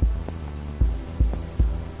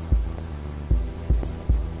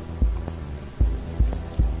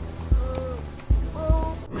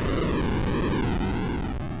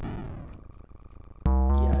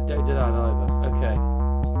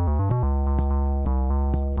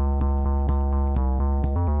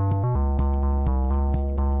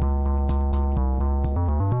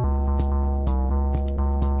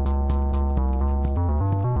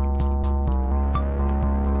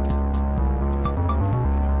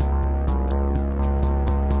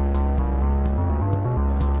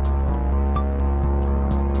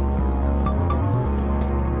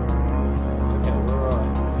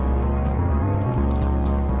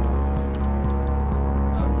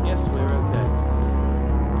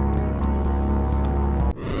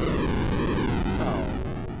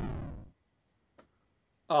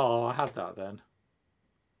 Oh, I had that then.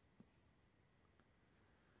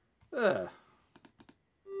 Let's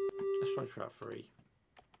try trap 3.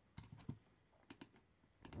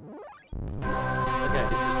 Okay,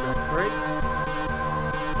 this is trap 3.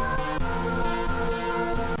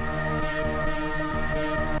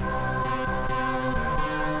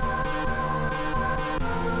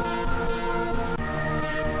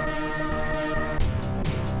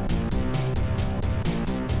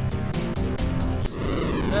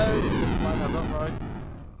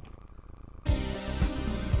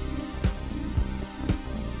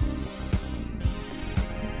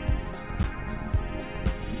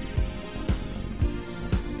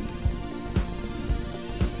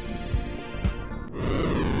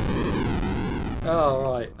 Oh,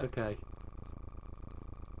 right, okay.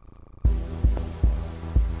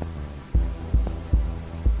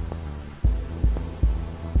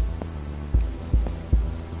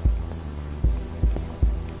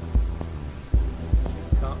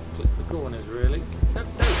 Can't click the corners, really. No,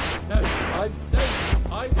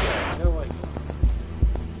 no, wait.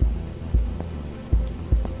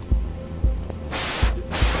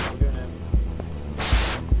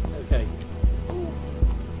 Okay.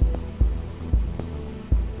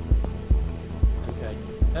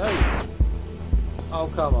 No! Oh,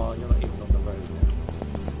 come on, you're not even on the road now.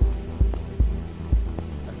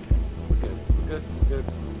 Okay, we're good.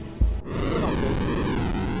 We're not good.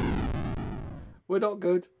 We're not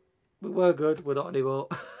good. We were good. We're not anymore.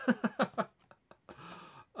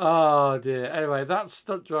 Oh dear. Anyway, that's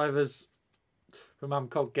Stunt Drivers from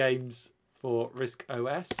AMCOG Games for RISC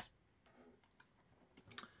OS.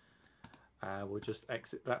 We'll just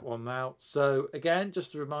exit that one now. So again,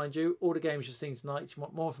 just to remind you, all the games you're seeing tonight, if you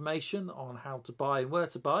want more information on how to buy and where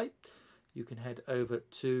to buy, you can head over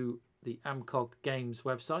to the AMCOG Games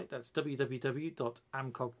website. That's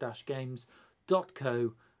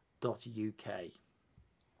www.amcog-games.co.uk.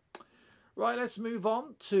 Right, let's move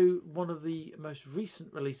on to one of the most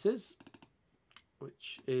recent releases,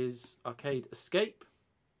 which is Arcade Escape.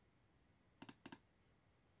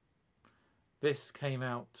 This came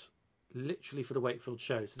out literally for the Wakefield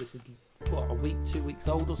show, so this is what, a week, 2 weeks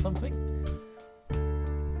old or something.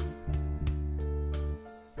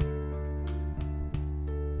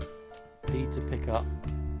 P to pick up.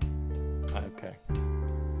 Okay.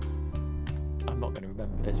 I'm not going to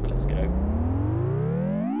remember this, but let's go.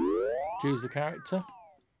 Choose the character.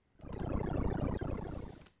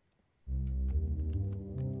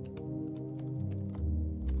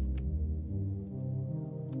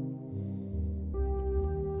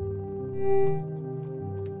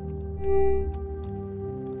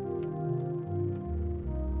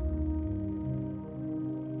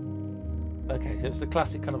 Okay, so it's the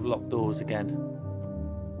classic kind of locked doors again.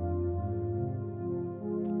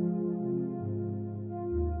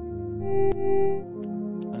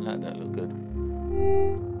 And that don't look good.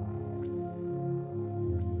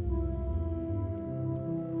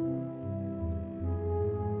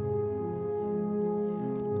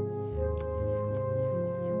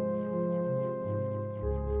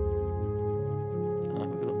 And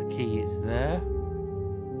we've got the keys there.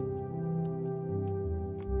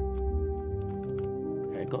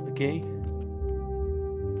 Okay, got the key.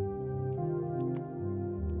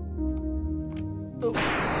 Oh,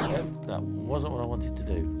 no, that wasn't what I wanted to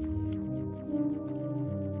do.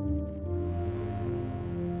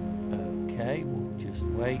 Okay, we'll just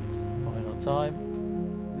wait, buying our time.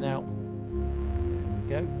 Now,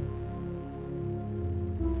 there we go.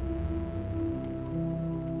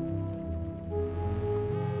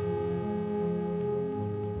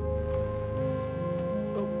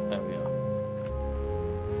 Oh, there we are.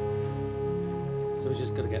 So we're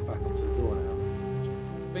just going to get back up to the door now.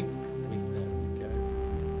 I think there we go.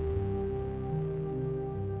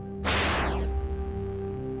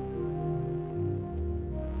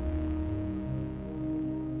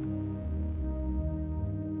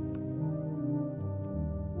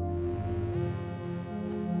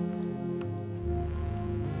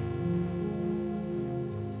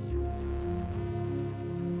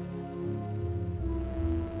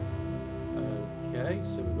 Okay,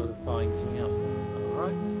 so we've got to find something else now.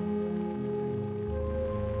 Alright.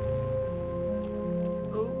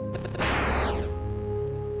 Oh.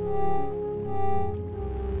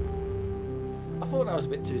 I thought that was a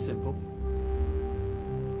bit too simple.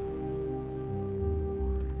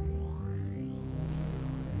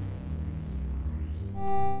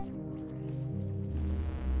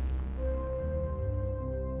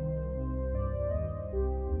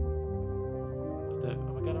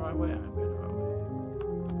 Am I going the right way? I'm going the right way.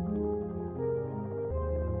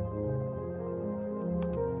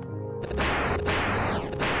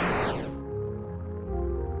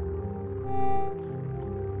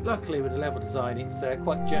 Luckily with the level design it's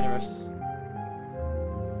quite generous.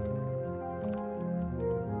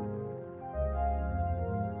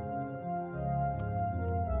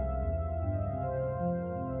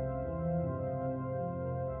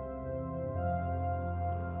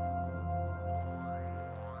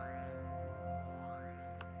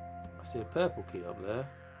 I see a purple key up there.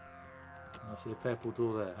 And I see a purple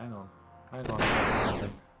door there. Hang on. Hang on.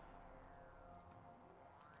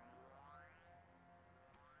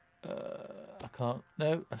 I can't.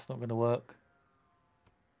 No, that's not going to work.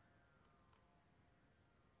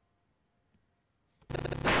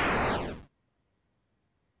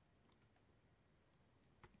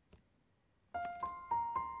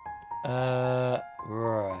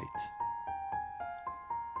 Right.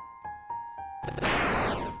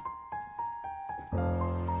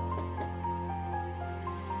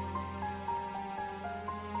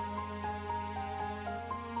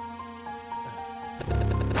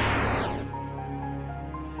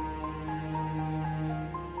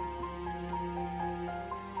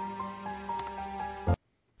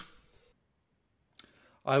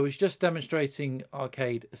 I was just demonstrating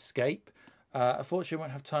Arcade Escape. Unfortunately, I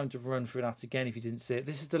won't have time to run through that again if you didn't see it.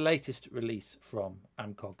 This is the latest release from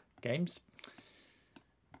AMCOG Games.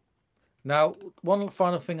 Now, one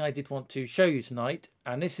final thing I did want to show you tonight,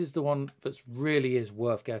 and this is the one that really is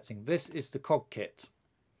worth getting. This is the COG kit.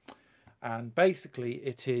 And basically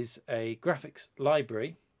it is a graphics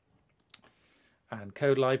library and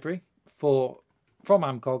code library from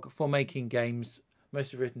AMCOG for making games,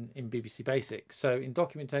 mostly written in BBC Basic. So in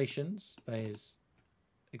documentations, there's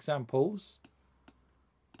examples,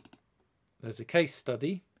 there's a case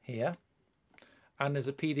study here, and there's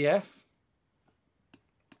a PDF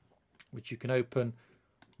which you can open.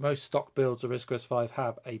 Most stock builds of RISC OS 5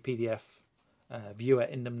 have a PDF viewer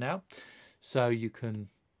in them now, so you can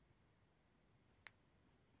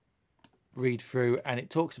read through, and it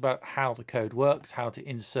talks about how the code works, how to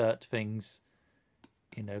insert things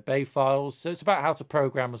in obey files. So it's about how to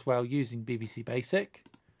program as well using BBC Basic.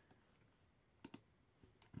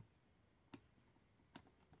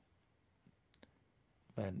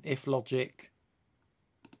 Then if logic,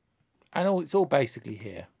 and it's all basically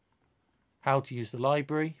here. How to use the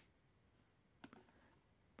library.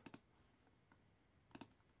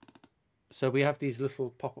 So we have these little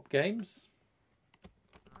pop-up games.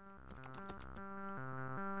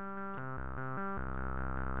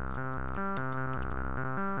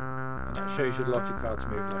 And that shows you the logic of how to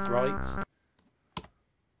move left, right.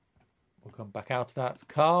 We'll come back out of that.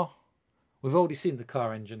 Car. We've already seen the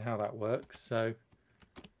car engine, how that works. So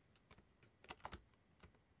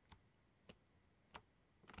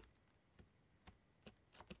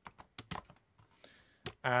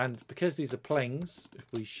and because these are planes, if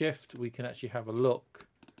we shift, we can actually have a look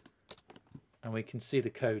and we can see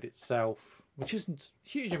the code itself, which isn't a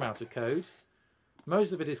huge amount of code.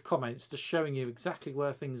 Most of it is comments just showing you exactly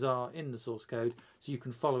where things are in the source code so you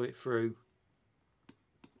can follow it through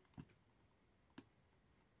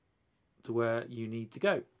to where you need to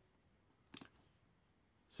go.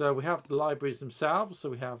 So we have the libraries themselves. So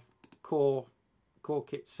we have core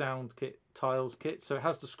kit, sound kit, tiles kit. So it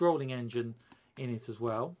has the scrolling engine in it as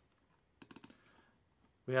well.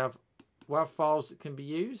 We have WAV files that can be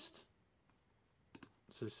used,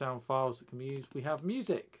 so sound files that can be used. We have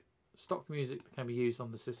music, stock music that can be used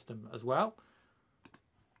on the system as well.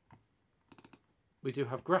 We do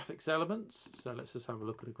have graphics elements, so let's just have a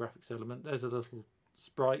look at a graphics element. There's a little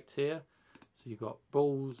sprite here, so you've got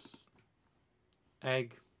balls,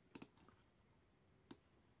 egg,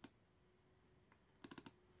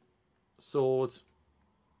 sword.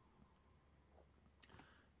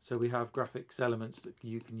 So we have graphics elements that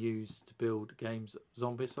you can use to build games.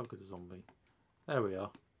 Zombies, I've got a zombie. There we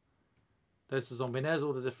are. There's the zombie, and there's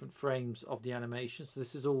all the different frames of the animation. So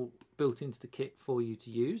this is all built into the kit for you to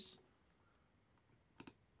use.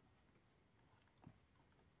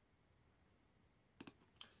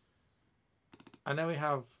 And then we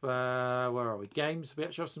have, where are we? Games. We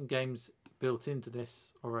actually have some games built into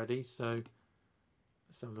this already. So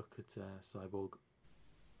let's have a look at Cyborg.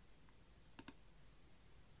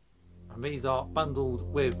 And these are bundled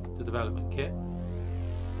with the development kit.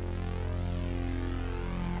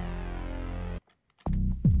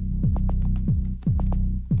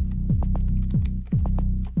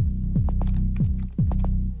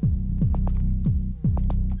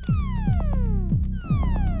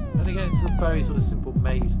 And again, it's a very sort of simple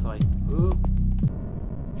maze type. Ooh.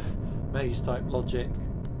 Maze type logic.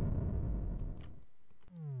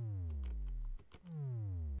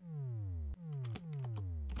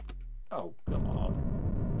 Oh, come on.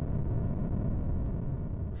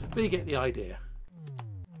 But you get the idea.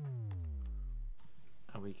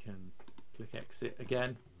 And we can click exit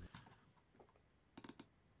again.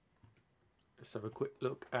 Let's have a quick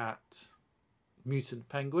look at Mutant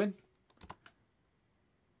Penguin.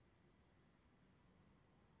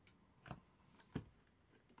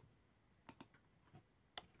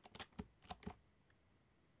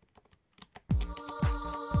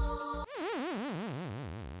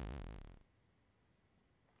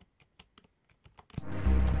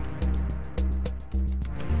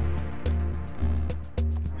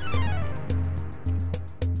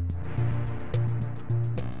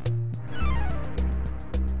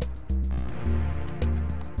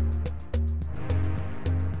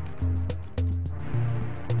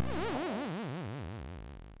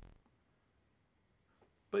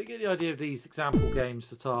 But you get the idea of these example games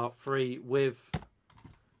that are free with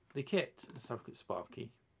the kit. Let's have a look at Sparky.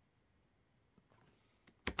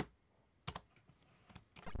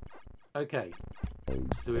 Okay,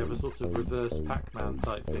 so we have a sort of reverse Pac-Man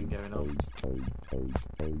type thing going on.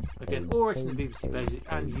 Again, all written in BBC Basic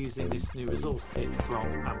and using this new resource kit from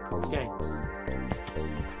AMCOG Games.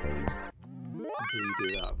 Until you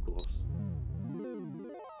do that, of course.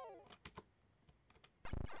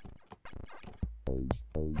 And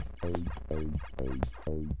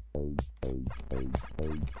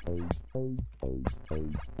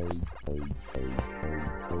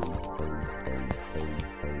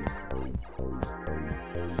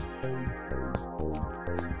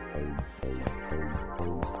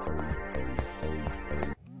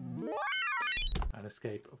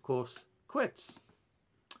escape, of course, quits.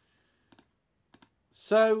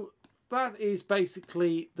 So that is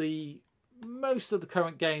basically most of the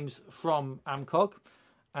current games from AMCOG,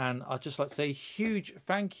 and I'd just like to say a huge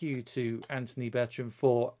thank you to Anthony Bertram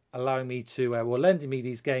for allowing me to, lending me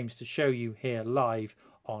these games to show you here live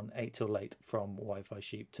on 8 Till Late from Wi-Fi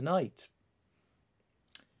Sheep tonight.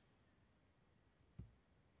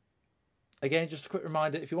 Again, just a quick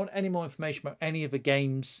reminder, if you want any more information about any of the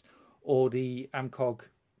games or the AMCOG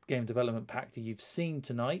game development pack that you've seen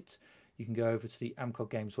tonight, you can go over to the AMCOG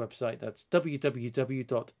Games website. That's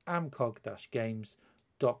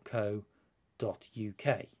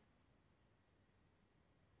www.amcog-games.co.uk.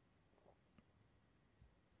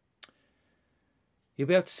 You'll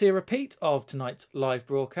be able to see a repeat of tonight's live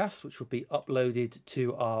broadcast, which will be uploaded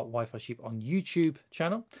to our Wi-Fi Sheep on YouTube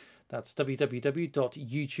channel. That's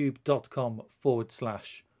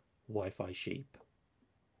www.youtube.com/Wi-Fi Sheep.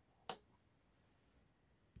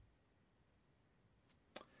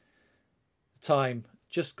 Time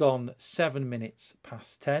just gone 7 minutes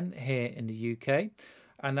past 10 here in the UK,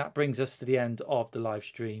 and that brings us to the end of the live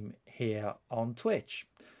stream here on Twitch.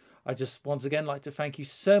 I just once again like to thank you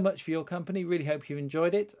so much for your company. Really hope you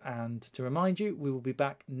enjoyed it, and to remind you, we will be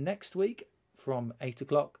back next week from 8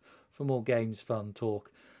 o'clock for more games, fun,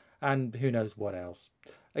 talk, and who knows what else.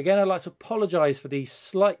 Again, I'd like to apologise for the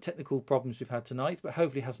slight technical problems we've had tonight, but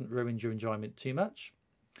hopefully it hasn't ruined your enjoyment too much.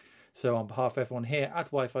 So on behalf of everyone here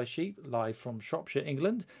at Wi-Fi Sheep, live from Shropshire,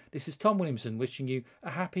 England, this is Tom Williamson wishing you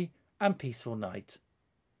a happy and peaceful night.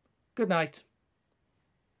 Good night.